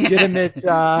like legitimate,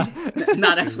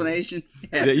 not explanation.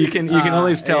 Yeah. You can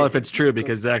always tell if it's true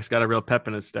because Zach's got a real pep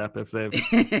in his step. If they've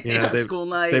school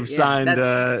night, they've signed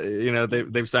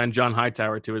they've signed John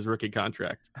Hightower to his rookie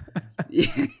contract.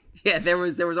 Yeah, there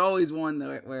was always one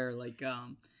where like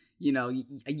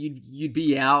you'd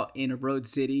be out in a road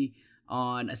city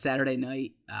on a Saturday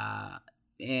night.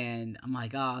 And I'm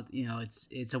like,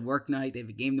 it's a work night. They have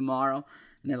a game tomorrow.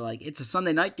 And they're like, it's a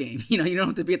Sunday night game. You don't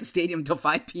have to be at the stadium until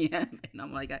 5 p.m. And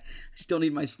I'm like, I still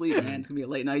need my sleep, man. It's going to be a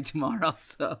late night tomorrow.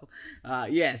 So,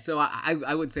 so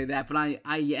I would say that. But I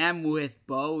am with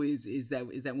Bo is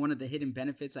that one of the hidden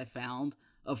benefits I found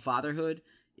of fatherhood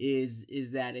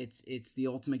is that it's the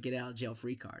ultimate get out of jail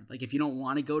free card. Like, if you don't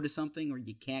want to go to something or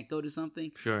you can't go to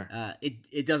something, sure,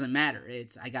 it doesn't matter.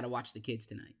 I got to watch the kids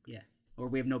tonight. Yeah. or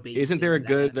we have no baby. Isn't there a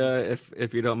good,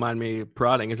 if you don't mind me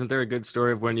prodding, isn't there a good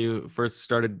story of when you first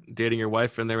started dating your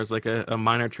wife and there was like a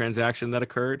minor transaction that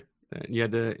occurred? You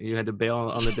had to bail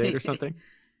on the date or something?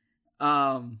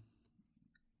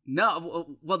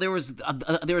 No, well, there was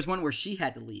one where she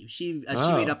had to leave. She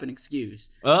made up an excuse.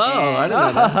 Oh, I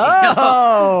don't know.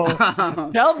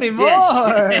 Oh, tell me more.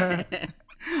 Yeah,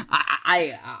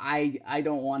 I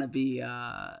don't want to be.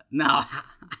 No,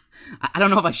 I don't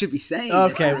know if I should be saying.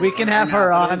 Okay, this we can have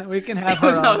her on. We can have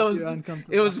her on.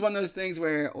 It was one of those things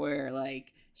where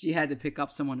like she had to pick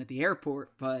up someone at the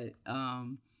airport, but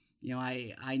I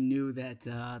knew that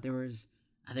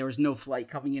there was no flight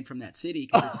coming in from that city.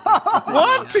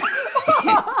 What?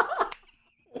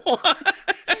 What?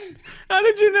 How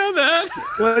did you know that?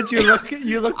 What did you look?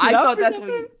 You looked. I thought that's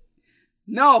what.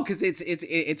 No, because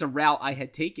it's a route I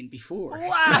had taken before.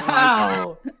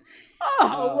 Wow.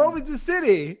 What was the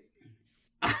city?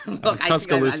 Look,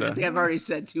 Tuscaloosa. I think I've already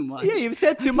said too much. Yeah, you've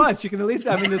said too much. You can at least.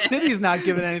 I mean, the city's not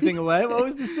giving anything away. What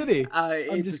was the city?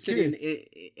 I'm just curious.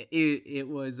 It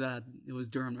was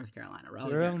Durham, North Carolina.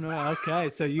 Durham, okay.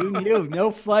 So you knew no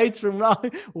flights from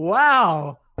Raleigh.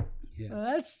 Wow. Yeah.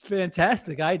 That's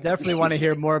fantastic. I definitely want to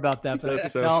hear more about that. But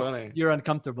that's so funny. You're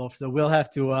uncomfortable, so we'll have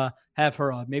to have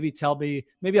her on. Maybe tell me.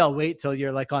 Maybe I'll wait till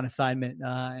you're like on assignment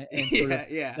and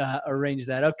arrange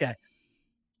that. Okay.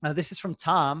 This is from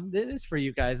Tom. This is for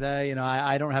you guys.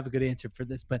 I don't have a good answer for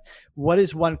this, but what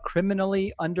is one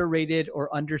criminally underrated or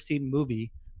underseen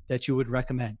movie that you would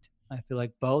recommend? I feel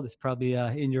like, Bo, this is probably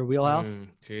in your wheelhouse.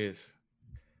 Jeez.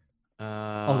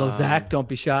 Although, Zach, don't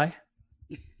be shy.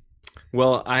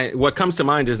 Well, what comes to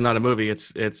mind is not a movie.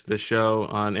 It's the show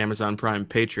on Amazon Prime,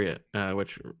 Patriot,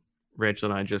 which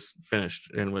Rachel and I just finished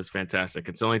and was fantastic.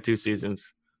 It's only 2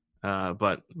 seasons,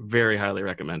 but very highly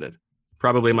recommended.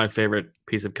 Probably my favorite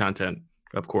piece of content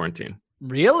of quarantine.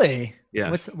 Really?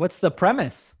 Yes. What's the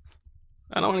premise?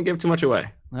 I don't want to give too much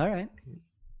away. All right.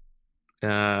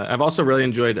 I've also really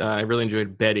enjoyed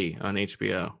Betty on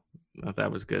HBO. I thought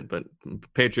that was good, but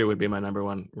Patriot would be my number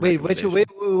one. Wait, which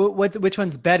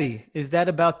one's Betty? Is that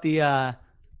about the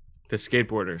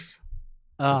skateboarders?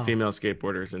 The female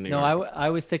skateboarders in New York. No,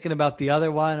 I was thinking about the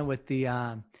other one with the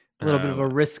a little bit of a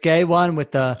risque one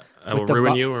with the. I Will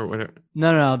Ruin You or whatever.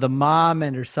 No. The mom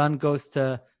and her son goes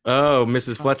to. Oh,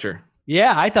 Mrs. Fletcher.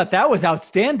 Yeah, I thought that was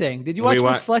outstanding. Did you watch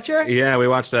Mrs. Fletcher? Yeah, we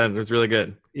watched that. It was really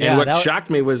good. Yeah, and what shocked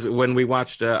me was when we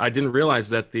watched. I didn't realize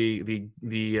that the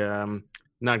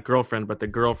not girlfriend, but the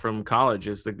girl from college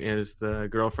is the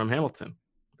girl from Hamilton,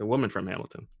 the woman from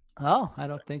Hamilton. Oh, I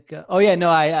don't think.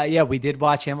 We did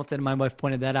watch Hamilton. My wife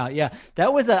pointed that out. Yeah,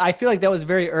 that was. I feel like that was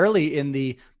very early in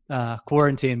the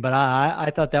quarantine, but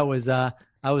I thought that was.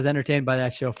 I was entertained by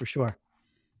that show for sure.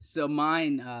 So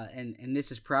mine, and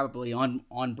this is probably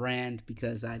on brand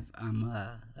because I'm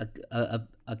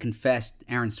a confessed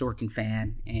Aaron Sorkin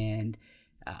fan and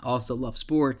also love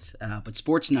sports. But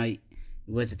Sports Night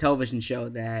was a television show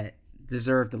that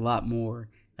deserved a lot more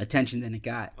attention than it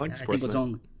got. I like Sports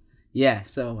Night.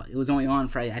 So it was only on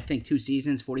for I think 2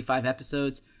 seasons, 45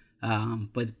 episodes.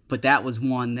 But that was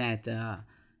one that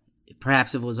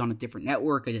perhaps if it was on a different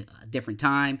network at a different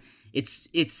time. It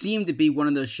seemed to be one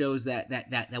of those shows that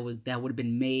would have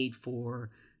been made for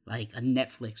like a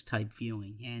Netflix type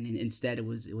viewing, and instead it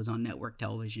was on network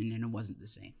television, and it wasn't the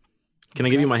same. Can I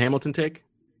give you my Hamilton take?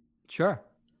 Sure.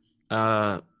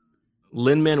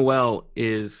 Lin-Manuel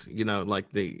is,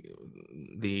 like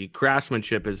the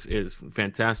craftsmanship is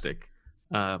fantastic,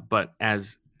 but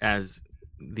as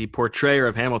the portrayer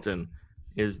of Hamilton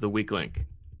is the weak link.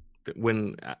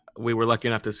 When we were lucky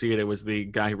enough to see it, it was the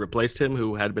guy who replaced him,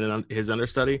 who had been his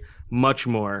understudy. Much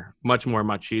more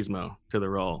machismo to the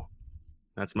role.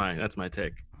 That's my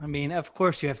take. I mean, of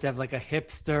course, you have to have like a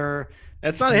hipster.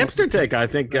 That's not a hipster take. I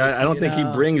think I don't think he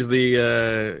brings the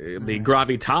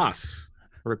gravitas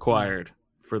required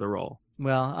for the role.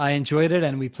 Well, I enjoyed it,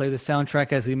 and we play the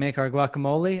soundtrack as we make our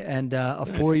guacamole. And a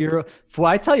 4-year-old,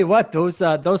 I tell you what,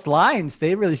 those lines,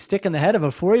 they really stick in the head of a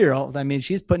 4-year-old. I mean,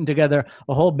 she's putting together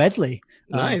a whole medley.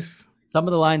 Nice. Some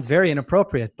of the lines very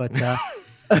inappropriate, but.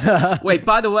 Wait,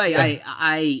 by the way,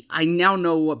 I now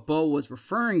know what Bo was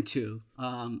referring to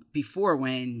before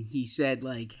when he said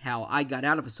like how I got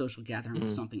out of a social gathering or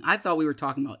something. I thought we were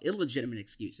talking about illegitimate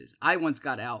excuses. I once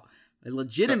got out. A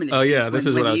legitimate excuse. Oh yeah, this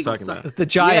is what I was talking about. It's the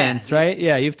Giants, right?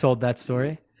 Yeah, you've told that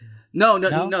story. No.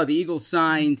 The Eagles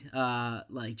signed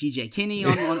like G.J. Kinney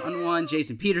on one.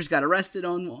 Jason Peters got arrested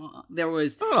on one. There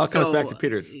was. Oh, it all comes back to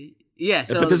Peters. Yeah,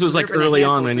 so but this was like early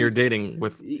on when you're dating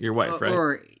with your wife,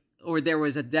 right? or there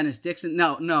was a Dennis Dixon.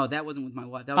 No, that wasn't with my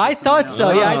wife. That was I with someone thought else.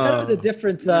 so. Yeah, I thought it was a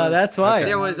different. That's why.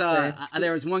 There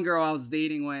was one girl I was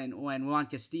dating when Juan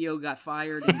Castillo got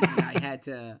fired,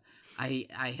 and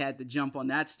I had to jump on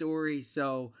that story.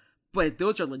 So, but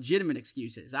those are legitimate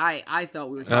excuses. I thought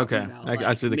we were talking about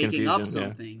I see the making up confusion,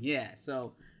 something. Yeah.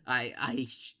 So I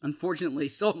unfortunately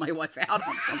sold my wife out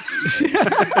on something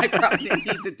I probably didn't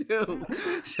need to do.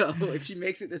 So if she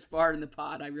makes it this far in the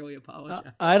pod, I really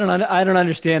apologize. I don't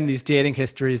understand these dating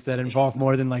histories that involve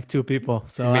more than like two people.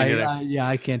 So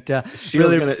I can't.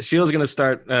 Sheila's gonna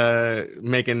start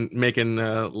making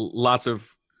lots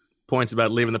of points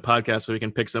about leaving the podcast so we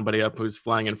can pick somebody up who's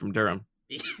flying in from Durham.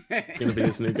 It's gonna be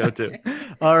this new go-to.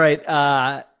 All right.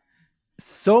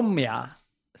 Somya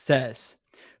says,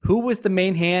 who was the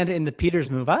main hand in the Peters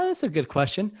move? That's a good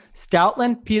question.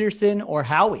 Stoutland, Peterson, or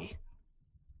Howie?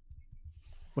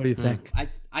 What do you think?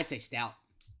 I'd say Stout.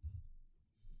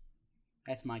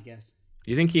 That's my guess.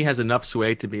 You think he has enough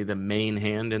sway to be the main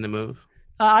hand in the move?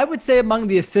 I would say among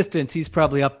the assistants, he's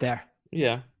probably up there.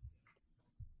 Yeah.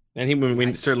 And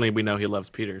we know he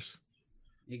loves Peters.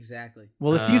 Exactly.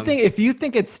 Well, if you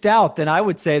think it's Stout, then I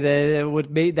would say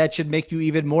that that should make you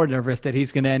even more nervous that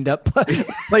he's going to end up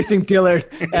placing Dillard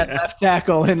at left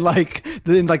tackle in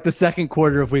the second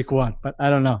quarter of week 1. But I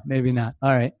don't know, maybe not.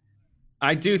 All right.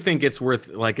 I do think it's worth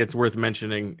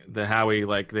mentioning the Howie,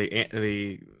 like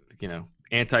the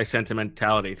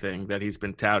anti-sentimentality thing that he's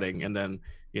been touting, and then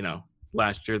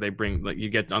last year they bring you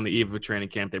get on the eve of a training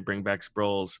camp, they bring back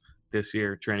Sproles. This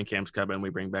year training camps come and we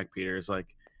bring back Peters. Like,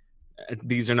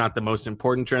 these are not the most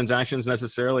important transactions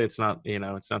necessarily. It's not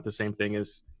it's not the same thing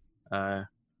as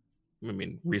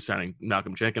re-signing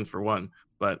Malcolm Jenkins for one,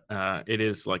 but it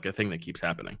is like a thing that keeps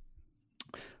happening.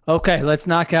 Okay, let's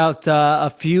knock out a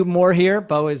few more here.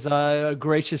 Bo is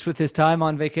gracious with his time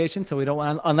on vacation, so we don't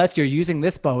want, unless you're using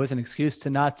this, Bo, as an excuse to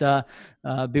not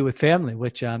be with family,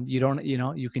 which you don't,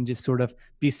 you can just sort of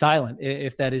be silent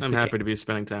if that is. I'm happy to be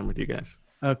spending time with you guys.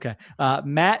 Okay.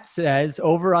 Matt says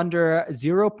over under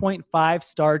 0.5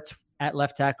 starts at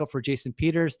left tackle for Jason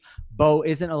Peters. Bo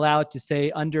isn't allowed to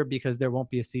say under because there won't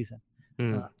be a season.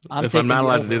 If I'm not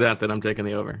allowed to do that, then I'm taking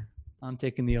the over. I'm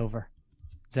taking the over.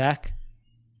 Zach?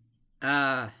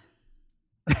 It's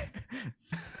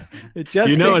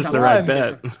the right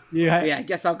bet. Yeah, I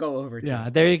guess I'll go over too.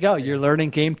 Yeah, there you go. You're learning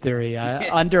game theory.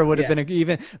 Under would have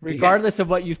been regardless of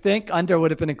what you think, under would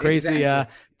have been a crazy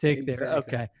take there.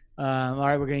 Okay. All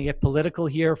right, we're going to get political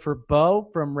here for Bo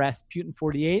from Rasputin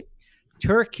 48.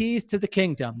 Turkeys to the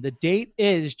Kingdom. The date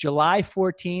is July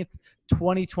 14th,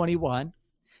 2021.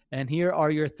 And here are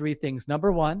your 3 things.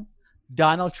 Number 1,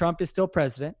 Donald Trump is still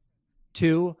president.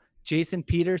 2, Jason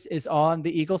Peters is on the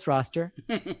Eagles roster.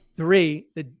 3,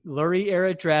 the Lurie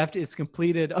era draft is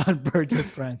completed on Birds with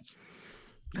Friends.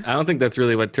 I don't think that's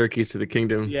really what Turkeys to the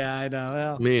Kingdom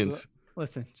means.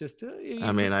 Listen, just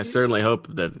I certainly hope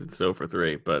that it's 0 for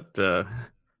 3, but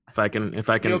if I can You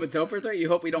hope it's 0 for 3? You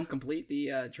hope we don't complete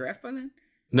the draft by then?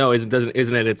 No, isn't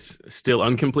it it's still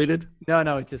uncompleted?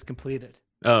 No, it's just completed.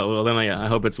 Oh, well then I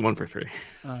hope it's 1 for 3.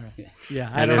 All right.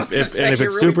 Yeah. If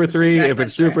it's 2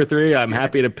 for 3, I'm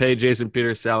happy to pay Jason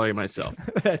Peters' salary myself.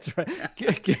 That's right.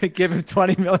 Give him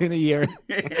 $20 million a year.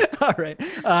 All right.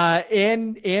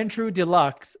 And Andrew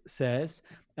Deluxe says,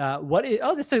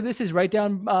 this is right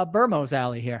down Burmo's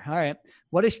alley here. All right.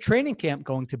 What is training camp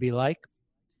going to be like?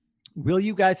 Will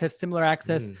you guys have similar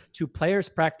access to players'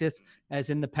 practice as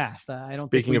in the past? I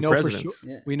don't think we know for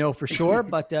sure. We know for sure,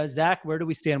 but Zach, where do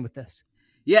we stand with this?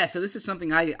 Yeah, so this is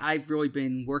something I've really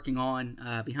been working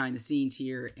on behind the scenes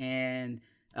here, and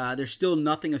there's still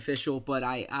nothing official, but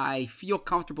I feel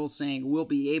comfortable saying we'll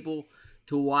be able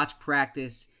to watch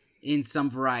practice in some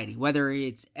variety, whether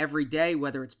it's every day,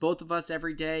 whether it's both of us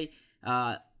every day,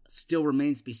 still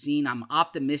remains to be seen. I'm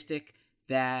optimistic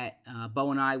that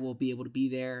Bo and I will be able to be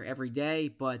there every day,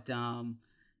 but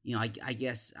I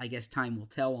guess time will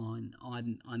tell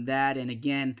on that. And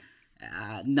again,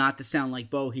 not to sound like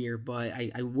Bo here, but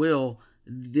I will.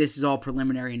 This is all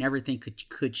preliminary, and everything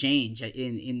could change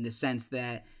in the sense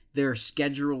that they're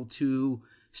scheduled to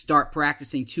start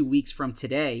practicing 2 weeks from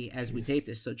today as we tape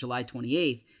this, so July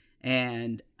 28th.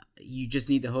 And you just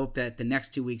need to hope that the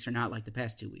next 2 weeks are not like the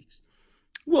past 2 weeks.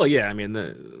 Well, yeah,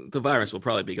 the virus will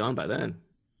probably be gone by then.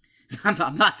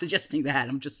 I'm not suggesting that.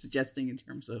 I'm just suggesting in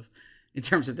terms of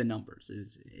the numbers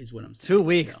is what I'm saying. 2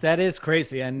 weeks. So. That is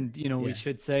crazy. And, we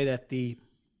should say that the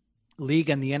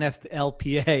league and the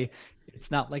NFLPA,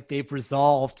 it's not like they've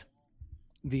resolved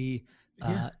the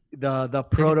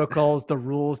protocols, the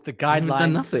rules, the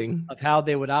guidelines of how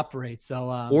they would operate.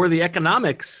 So, or the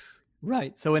economics.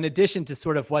 Right. So in addition to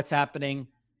sort of what's happening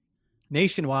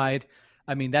nationwide,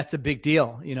 I mean, that's a big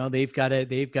deal. You know, they've got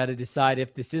to decide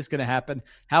if this is going to happen.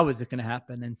 How is it going to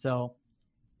happen? And so,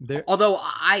 although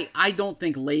I don't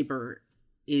think labor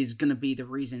is going to be the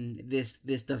reason this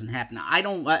doesn't happen. I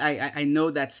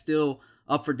know that's still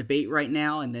up for debate right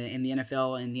now in the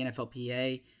NFL and the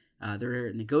NFLPA.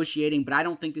 They're negotiating, but I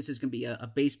don't think this is going to be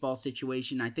a baseball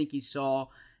situation. I think you saw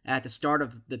at the start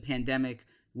of the pandemic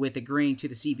with agreeing to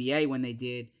the CBA when they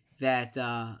did that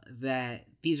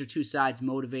these are two sides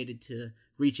motivated to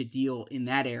reach a deal in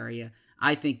that area.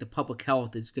 I think the public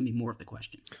health is going to be more of the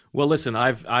question. Well, listen,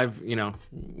 I've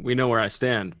we know where I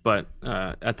stand, but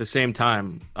at the same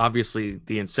time, obviously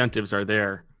the incentives are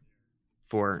there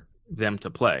for them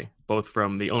to play, both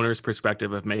from the owner's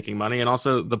perspective of making money and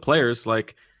also the players.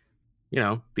 Like,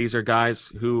 these are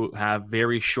guys who have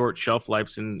very short shelf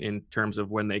lives in terms of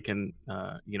when they can,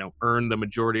 earn the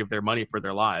majority of their money for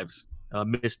their lives. A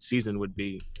missed season would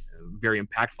be very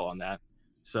impactful on that.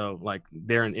 So, like,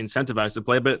 they're incentivized to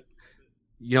play, but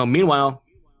meanwhile,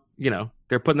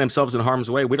 they're putting themselves in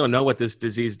harm's way. We don't know what this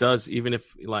disease does, even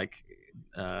if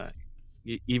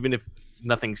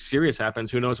nothing serious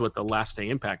happens. Who knows what the lasting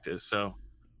impact is? So,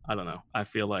 I don't know. I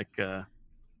feel like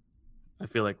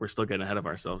we're still getting ahead of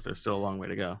ourselves. There's still a long way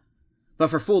to go. But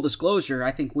for full disclosure,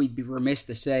 I think we'd be remiss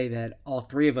to say that all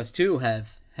three of us too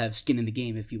have skin in the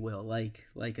game, if you will. Like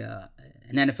an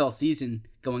NFL season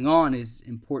going on is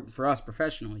important for us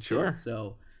professionally. Sure.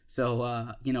 Too.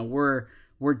 So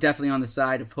we're definitely on the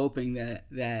side of hoping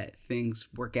that things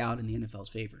work out in the NFL's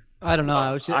favor. I don't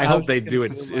know. I hope they do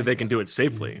it. They can do it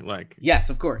safely. Like,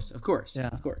 yes, of course. Yeah.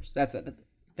 Of course.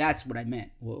 That's what I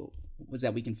meant. Was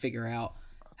that we can figure out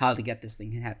how to get this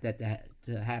thing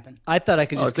to happen. I thought I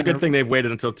could just. It's a good thing they've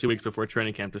waited until 2 weeks before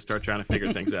training camp to start trying to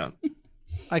figure things out.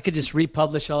 I could just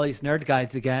republish all these nerd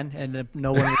guides again, and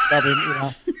no one would probably,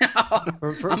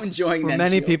 I'm enjoying that. For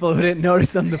many people who didn't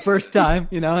notice them the first time,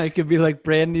 it could be like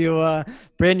brand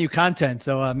new content.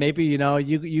 So maybe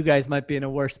you guys might be in a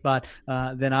worse spot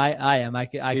than I am.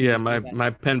 My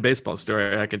Penn baseball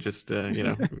story. I could just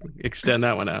extend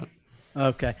that one out.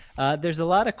 Okay. There's a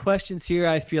lot of questions here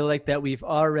I feel like that we've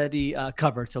already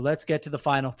covered. So let's get to the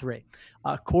final three.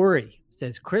 Corey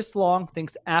says, Chris Long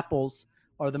thinks apples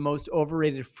are the most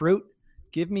overrated fruit.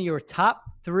 Give me your top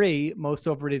three most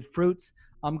overrated fruits.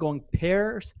 I'm going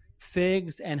pears,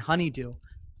 figs, and honeydew.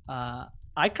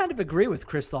 I kind of agree with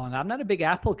Chris Long. I'm not a big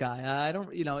apple guy. I don't,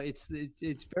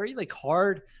 it's very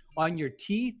hard on your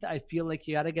teeth. I feel like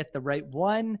you got to get the right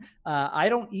one. I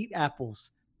don't eat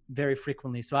apples very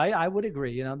frequently. So I would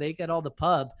agree, they get all the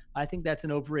pub. I think that's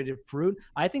an overrated fruit.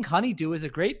 I think honeydew is a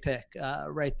great pick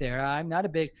right there. I'm not a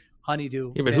big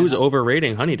honeydew. Yeah, but who's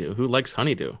overrating honeydew? Who likes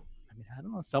honeydew? I mean, I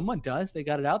don't know. Someone does. They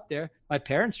got it out there. My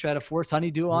parents try to force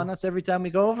honeydew on us every time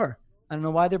we go over. I don't know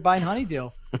why they're buying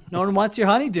honeydew. No one wants your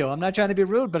honeydew. I'm not trying to be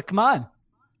rude, but come on.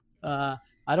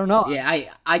 I don't know. Yeah,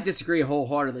 I disagree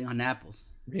wholeheartedly on apples.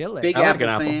 Really? Big apple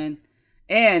fan.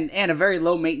 And a very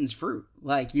low maintenance fruit.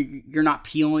 Like you're not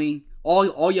peeling.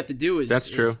 All you have to do is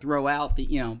throw out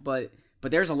the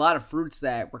but there's a lot of fruits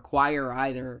that require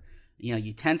either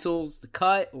utensils to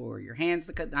cut or your hands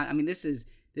to cut. I mean, this is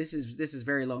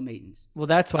very low maintenance. Well,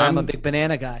 that's why I'm a big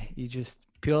banana guy. You just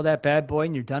peel that bad boy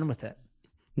and you're done with it.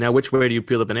 Now, which way do you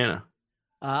peel the banana?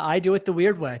 I do it the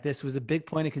weird way. This was a big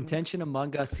point of contention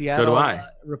among Seattle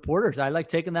reporters. I like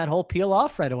taking that whole peel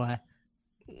off right away.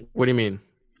 What do you mean?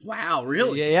 Wow,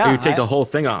 really? Yeah. You take the whole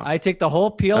thing off. I take the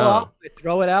whole peel off, I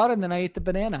throw it out, and then I eat the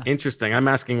banana. Interesting. I'm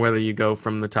asking whether you go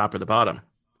from the top or the bottom.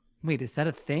 Wait, is that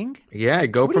a thing? Yeah,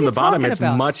 go from the bottom. It's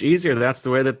much easier. That's the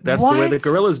way the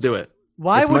gorillas do it.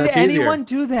 Why would anyone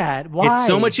do that? Why? It's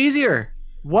so much easier.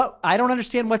 What? I don't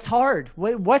understand what's hard.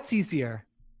 What's easier?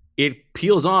 It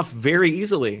peels off very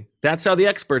easily. That's how the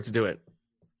experts do it.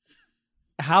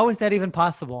 How is that even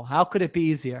possible? How could it be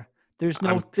easier? There's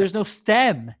no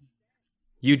stem.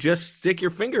 You just stick your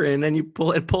finger in and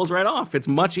it pulls right off. It's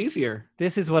much easier.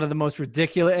 This is one of the most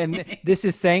ridiculous, and this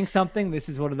is saying something. This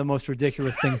is one of the most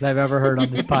ridiculous things I've ever heard on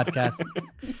this podcast.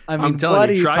 I mean, I'm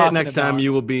telling you, try it next time.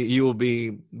 You will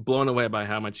be blown away by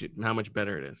how much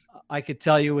better it is. I could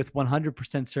tell you with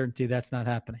 100% certainty that's not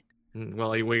happening. Well,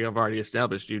 we have already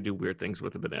established you do weird things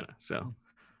with a banana. So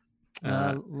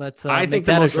let's. I think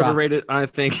the most overrated. I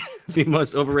think the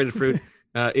most overrated fruit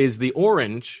is the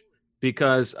orange.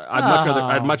 Because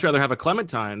I'd much rather have a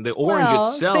clementine. The orange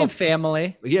itself, same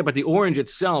family. Yeah, but the orange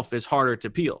itself is harder to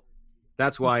peel.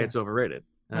 That's why it's overrated.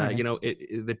 Right.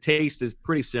 The taste is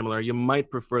pretty similar. You might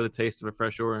prefer the taste of a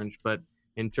fresh orange, but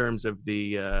in terms of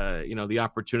the the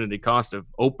opportunity cost of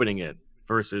opening it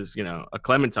versus a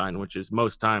clementine, which is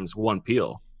most times one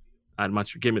peel, I'd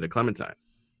much give me the clementine.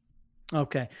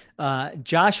 Okay,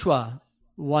 Joshua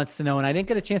wants to know, and I didn't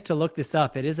get a chance to look this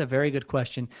up. It is a very good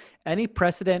question. Any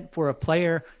precedent for a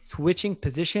player switching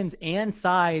positions and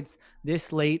sides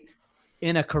this late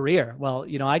in a career? Well,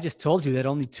 I just told you that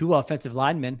only 2 offensive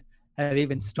linemen have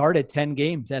even started 10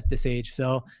 games at this age.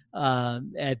 So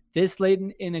at this late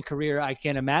in a career, I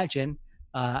can't imagine.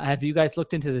 Have you guys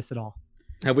looked into this at all?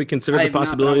 Have we considered the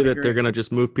possibility that they're going to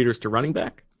just move Peters to running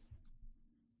back?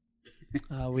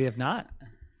 We have not.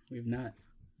 We've not.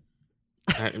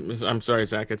 I'm sorry,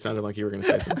 Zach. It sounded like you were going to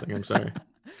say something. I'm sorry.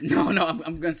 No, I'm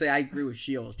going to say I agree with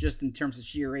Shields. Just in terms of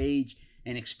sheer age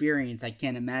and experience, I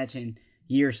can't imagine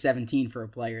year 17 for a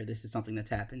player. This is something that's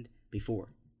happened before.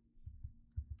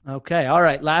 Okay. All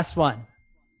right. Last one.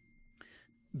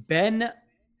 Ben.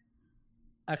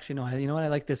 Actually, no. You know what? I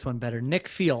like this one better. Nick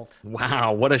Field.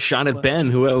 Wow, what a shot at Ben!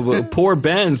 Who poor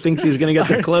Ben thinks he's going to get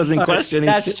the closing question.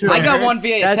 That's true. I got one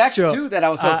via text true. too that I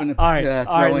was hoping to all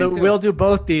right. in too. We'll do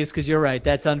both these because you're right.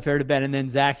 That's unfair to Ben, and then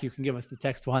Zach, you can give us the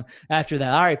text one after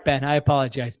that. All right, Ben. I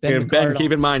apologize. Ben,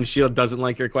 keep in mind, Shield doesn't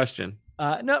like your question.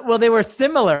 No, well, they were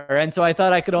similar, and so I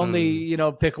thought I could only,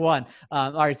 pick one.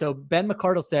 All right, so Ben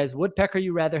McCardle says, Woodpecker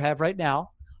you rather have right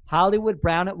now, Hollywood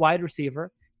Brown at wide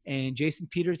receiver, and Jason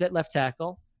Peters at left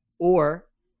tackle, or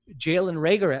Jalen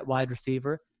Reagor at wide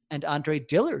receiver and Andre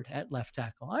Dillard at left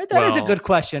tackle? All right, that is a good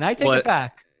question. I take it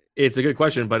back. It's a good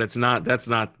question, but it's not. That's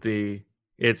not the.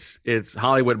 It's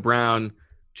Hollywood Brown,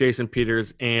 Jason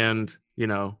Peters, and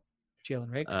Jalen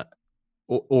Reagor.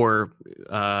 Or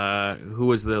who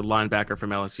was the linebacker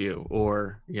from LSU,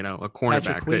 or a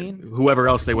cornerback, whoever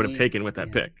else they would have taken with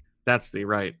that pick. That's the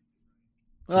right.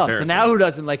 Well, so now who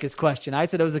doesn't like his question? I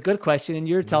said it was a good question, and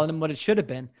you're telling him what it should have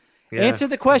been. Yeah. Answer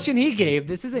the question he gave.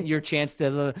 This isn't your chance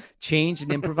to change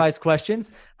and improvise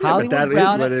questions. But that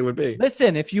Brown, is what it would be.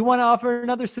 Listen, if you want to offer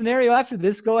another scenario after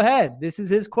this, go ahead. This is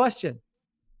his question.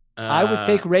 I would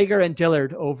take Reagor and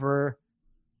Dillard over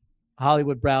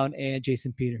Hollywood Brown and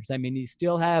Jason Peters. I mean, you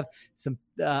still have some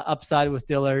upside with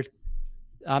Dillard.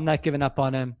 I'm not giving up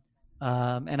on him,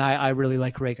 and I really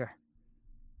like Reagor.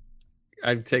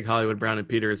 I'd take Hollywood Brown and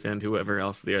Peters and whoever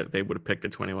else they would have picked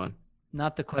at 21.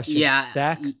 Not the question. Yeah,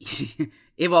 Zach?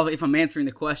 If I'm answering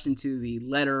the question to the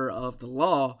letter of the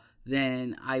law,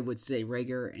 then I would say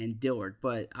Reagor and Dillard.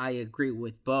 But I agree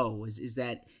with Bo is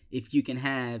that if you can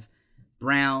have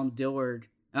Brown,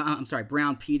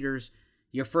 Peters,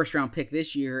 your first round pick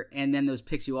this year, and then those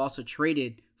picks you also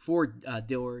traded for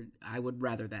Dillard, I would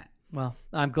rather that. Well,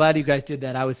 I'm glad you guys did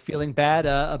that. I was feeling bad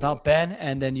about Ben,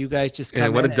 and then you guys just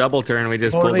come what a double turn we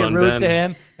just totally pulled on rude Ben. To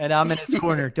him, and I'm in his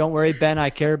corner. Don't worry, Ben. I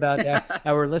care about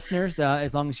our listeners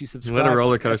as long as you subscribe. What a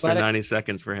roller coaster 90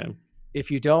 seconds for him. If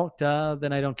you don't,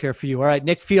 then I don't care for you. All right,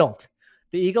 Nick Field.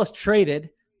 The Eagles traded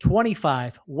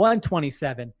 25,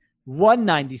 127,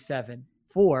 197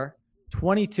 for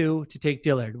 22 to take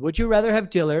Dillard. Would you rather have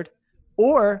Dillard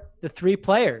or the 3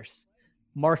 players?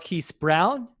 Marquise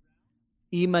Brown,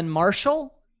 Eamon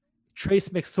Marshall, Trace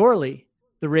McSorley,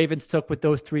 the Ravens took with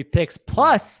those 3 picks,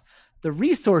 plus the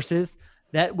resources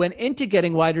that went into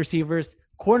getting wide receivers,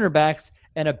 cornerbacks,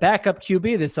 and a backup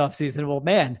QB this offseason. Well,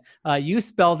 man, you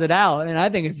spelled it out, and I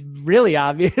think it's really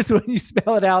obvious when you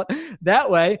spell it out that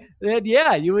way that,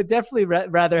 yeah, you would definitely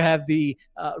rather have the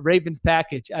Ravens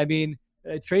package. I mean,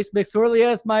 Trace McSorley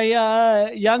as my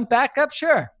young backup?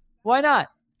 Sure. Why not?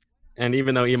 And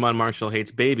even though Eamon Marshall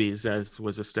hates babies, as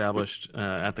was established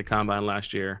at the Combine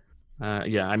last year,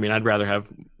 I'd rather have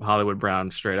Hollywood Brown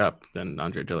straight up than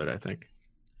Andre Dillard, I think.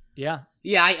 Yeah.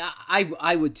 Yeah,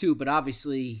 I would too, but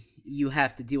obviously you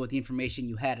have to deal with the information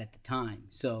you had at the time.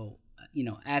 So,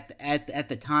 at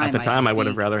the time. At the time, I would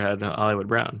have rather had Hollywood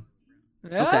Brown.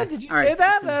 Yeah, okay. Did you say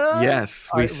that? Yes,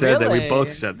 we said that. We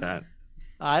both said that.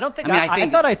 I don't think I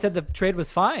thought I said the trade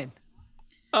was fine.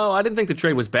 Oh, I didn't think the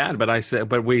trade was bad,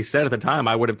 but we said at the time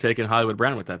I would have taken Hollywood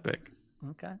Brown with that pick.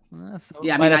 Okay.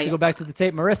 I might have to go back to the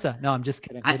tape. Marissa. No, I'm just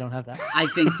kidding. We don't have that. I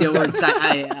think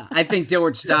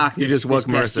Dillard's stock you just woke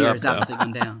Marissa up, has obviously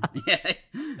gone down. Yeah.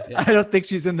 I don't think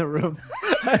she's in the room.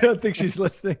 I don't think she's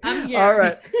listening. I'm here. All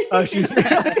right. Oh, she's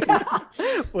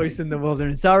voice in the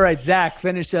wilderness. All right, Zach,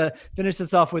 finish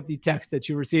us off with the text that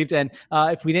you received. And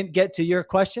if we didn't get to your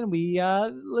question, we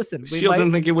listen. Shield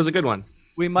didn't think it was a good one.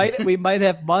 We might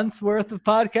have months worth of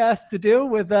podcasts to do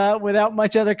without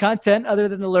much other content other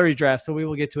than the Lurie draft. So we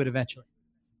will get to it eventually.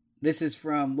 This is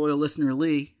from loyal listener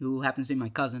Lee, who happens to be my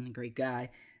cousin, a great guy.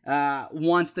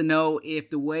 Wants to know if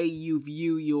the way you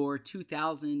view your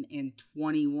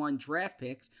 2021 draft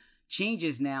picks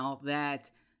changes now that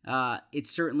it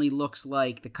certainly looks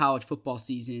like the college football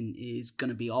season is going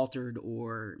to be altered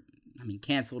or,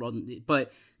 canceled.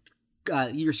 But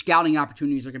your scouting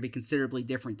opportunities are going to be considerably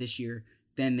different this year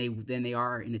than they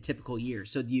are in a typical year.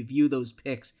 So do you view those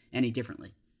picks any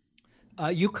differently?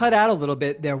 You cut out a little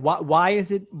bit there. Why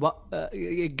is it?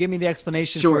 Give me the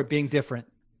explanation for it being different.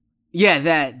 Yeah,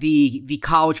 that the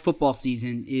college football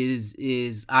season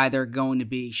is either going to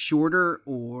be shorter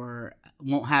or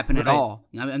won't happen at all.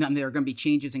 I mean, there are going to be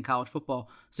changes in college football,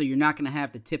 so you're not going to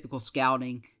have the typical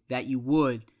scouting that you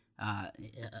would,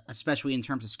 especially in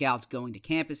terms of scouts going to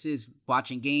campuses,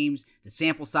 watching games, the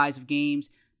sample size of games,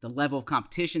 the level of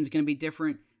competition is going to be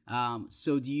different.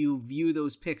 So do you view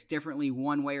those picks differently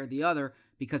one way or the other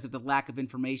because of the lack of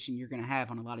information you're going to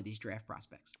have on a lot of these draft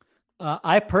prospects?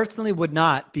 I personally would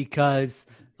not because,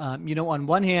 on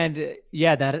one hand,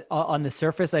 that on the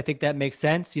surface, I think that makes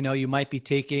sense. You might be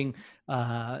taking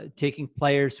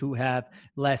players who have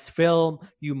less film.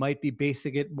 You might be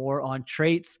basing it more on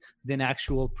traits than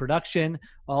actual production,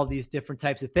 all these different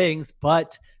types of things.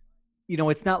 But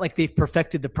it's not like they've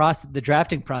perfected the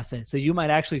drafting process. So you might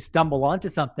actually stumble onto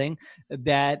something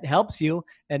that helps you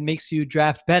and makes you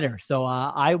draft better. So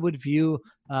I would view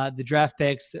the draft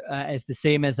picks as the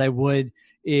same as I would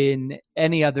in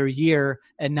any other year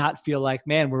and not feel like,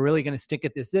 man, we're really going to stick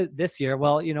at this year.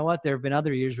 Well, you know what? There have been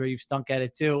other years where you've stunk at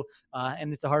it too.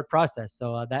 And it's a hard process.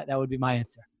 So that would be my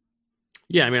answer.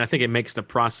 Yeah. I mean, I think it makes the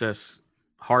process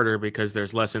harder because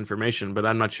there's less information, but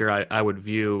I'm not sure I would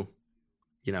view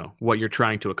what you're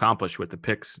trying to accomplish with the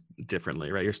picks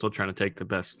differently, right? You're still trying to take the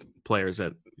best players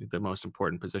at the most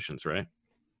important positions, right?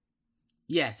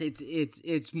 Yes,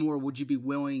 it's more. Would you be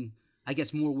willing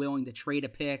to trade a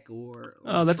pick or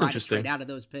that's try interesting. to trade out of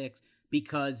those picks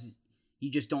because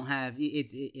you just don't have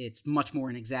it's much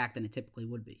more inexact than it typically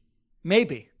would be.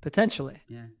 Maybe potentially.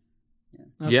 Yeah.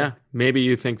 Okay. Yeah, maybe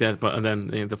you think that, but then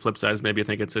the flip side is maybe you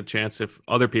think it's a chance if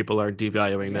other people are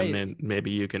devaluing them, and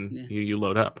maybe you can you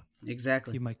load up.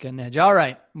 Exactly. You might get an edge. All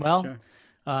right. Well,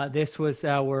 this was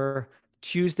our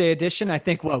Tuesday edition. I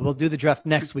think we'll do the draft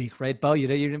next week, right, Bo?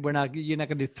 You're not going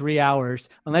to do 3 hours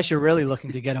unless you're really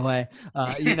looking to get away.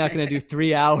 You're not going to do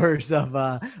 3 hours of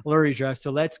Lurie draft.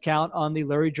 So let's count on the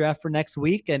Lurie draft for next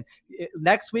week. And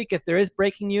next week, if there is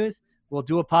breaking news, we'll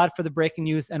do a pod for the breaking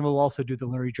news, and we'll also do the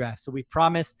Lurie draft. So we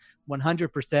promise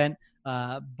 100%,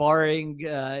 barring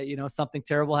something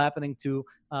terrible happening to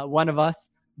one of us,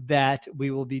 that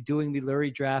we will be doing the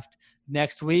Lurie draft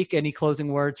next week. Any closing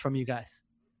words from you guys?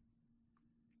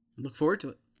 Look forward to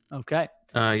it. Okay.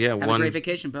 Have a great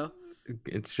vacation, Bo.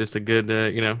 It's just a good,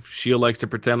 Sheil likes to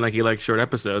pretend like he likes short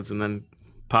episodes and then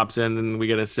pops in and we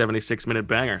get a 76-minute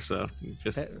banger. So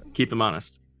just keep him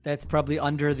honest. That's probably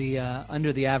under the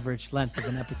average length of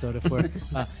an episode if we're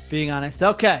being honest.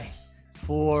 Okay.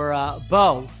 For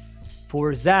Bo,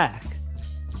 for Zach,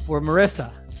 for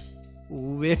Marissa,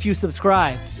 if you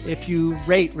subscribe, if you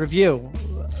rate, review,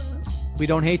 we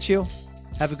don't hate you.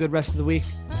 Have a good rest of the week,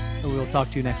 and we will talk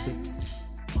to you next week.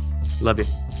 Love you.